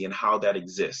advocacy and how that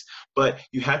exists. But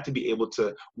you have to be able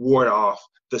to ward off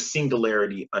the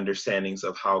singularity understandings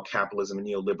of how capitalism and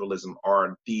neoliberalism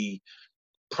are the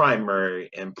primary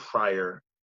and prior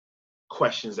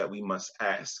questions that we must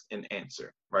ask and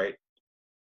answer, right?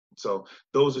 So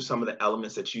those are some of the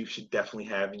elements that you should definitely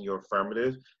have in your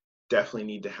affirmative. Definitely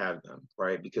need to have them,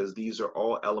 right? Because these are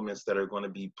all elements that are going to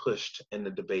be pushed in the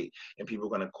debate, and people are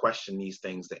going to question these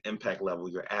things: the impact level,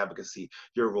 your advocacy,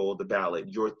 your role of the ballot,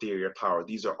 your theory of power.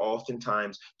 These are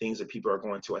oftentimes things that people are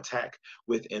going to attack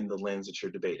within the lens that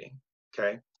you're debating,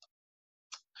 okay?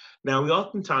 Now, we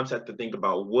oftentimes have to think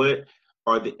about what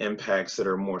are the impacts that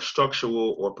are more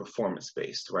structural or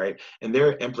performance-based, right? And there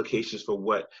are implications for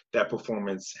what that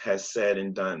performance has said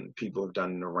and done, people have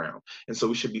done around. And so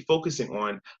we should be focusing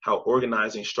on how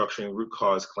organizing, structuring root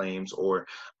cause claims, or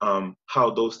how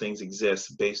those things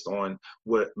exist based on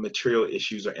what material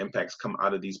issues or impacts come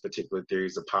out of these particular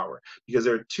theories of power. Because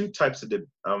there are two types of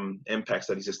impacts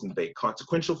that exist in debate: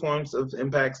 consequential forms of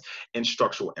impacts and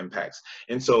structural impacts.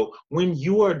 And so when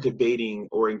you are debating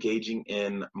or engaging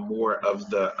in more of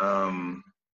the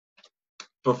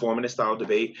performative style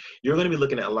debate, you're going to be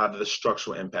looking at a lot of the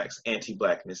structural impacts: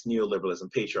 anti-blackness,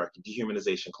 neoliberalism, patriarchy,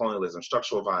 dehumanization, colonialism,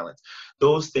 structural violence.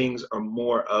 Those things are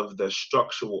more of the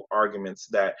structural arguments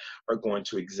that are going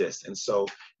to exist. And so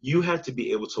you have to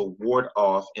be able to ward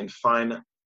off and find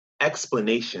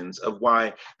explanations of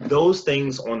why those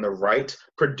things on the right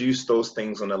produce those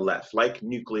things on the left, like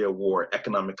nuclear war,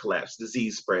 economic collapse,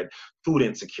 disease spread, food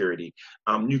insecurity,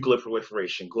 nuclear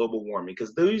proliferation, global warming,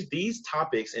 because these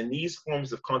topics and these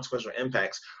forms of consequential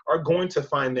impacts are going to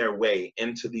find their way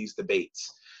into these debates,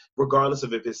 regardless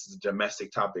of if this is a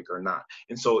domestic topic or not.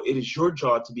 And so it is your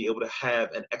job to be able to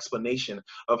have an explanation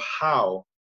of how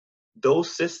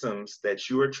those systems that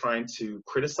you are trying to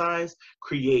criticize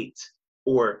create,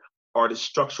 or are the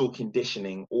structural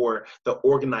conditioning or the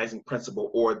organizing principle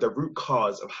or the root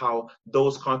cause of how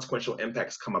those consequential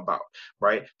impacts come about,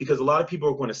 right? Because a lot of people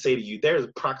are going to say to you, there's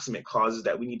proximate causes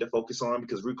that we need to focus on,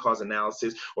 because root cause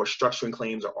analysis or structuring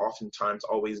claims are oftentimes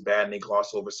always bad and they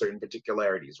gloss over certain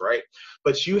particularities, right?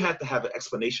 But you have to have an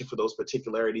explanation for those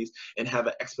particularities and have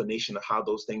an explanation of how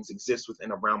those things exist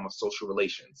within a realm of social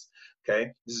relations,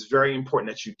 okay? This is very important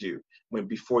that you do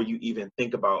before you even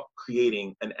think about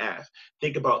creating an AF.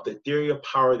 Think about the theory of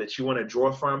power that you want to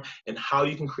draw from and how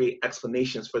you can create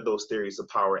explanations for those theories of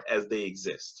power as they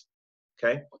exist,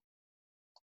 okay?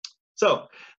 So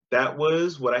that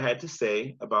was what I had to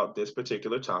say about this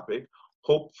particular topic.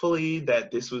 Hopefully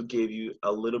that this will give you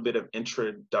a little bit of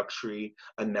introductory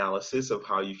analysis of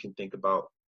how you can think about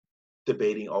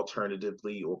debating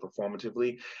alternatively or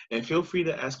performatively. And feel free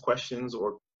to ask questions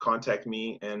or contact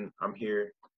me, and I'm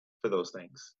here for those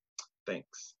things.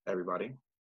 Thanks, everybody.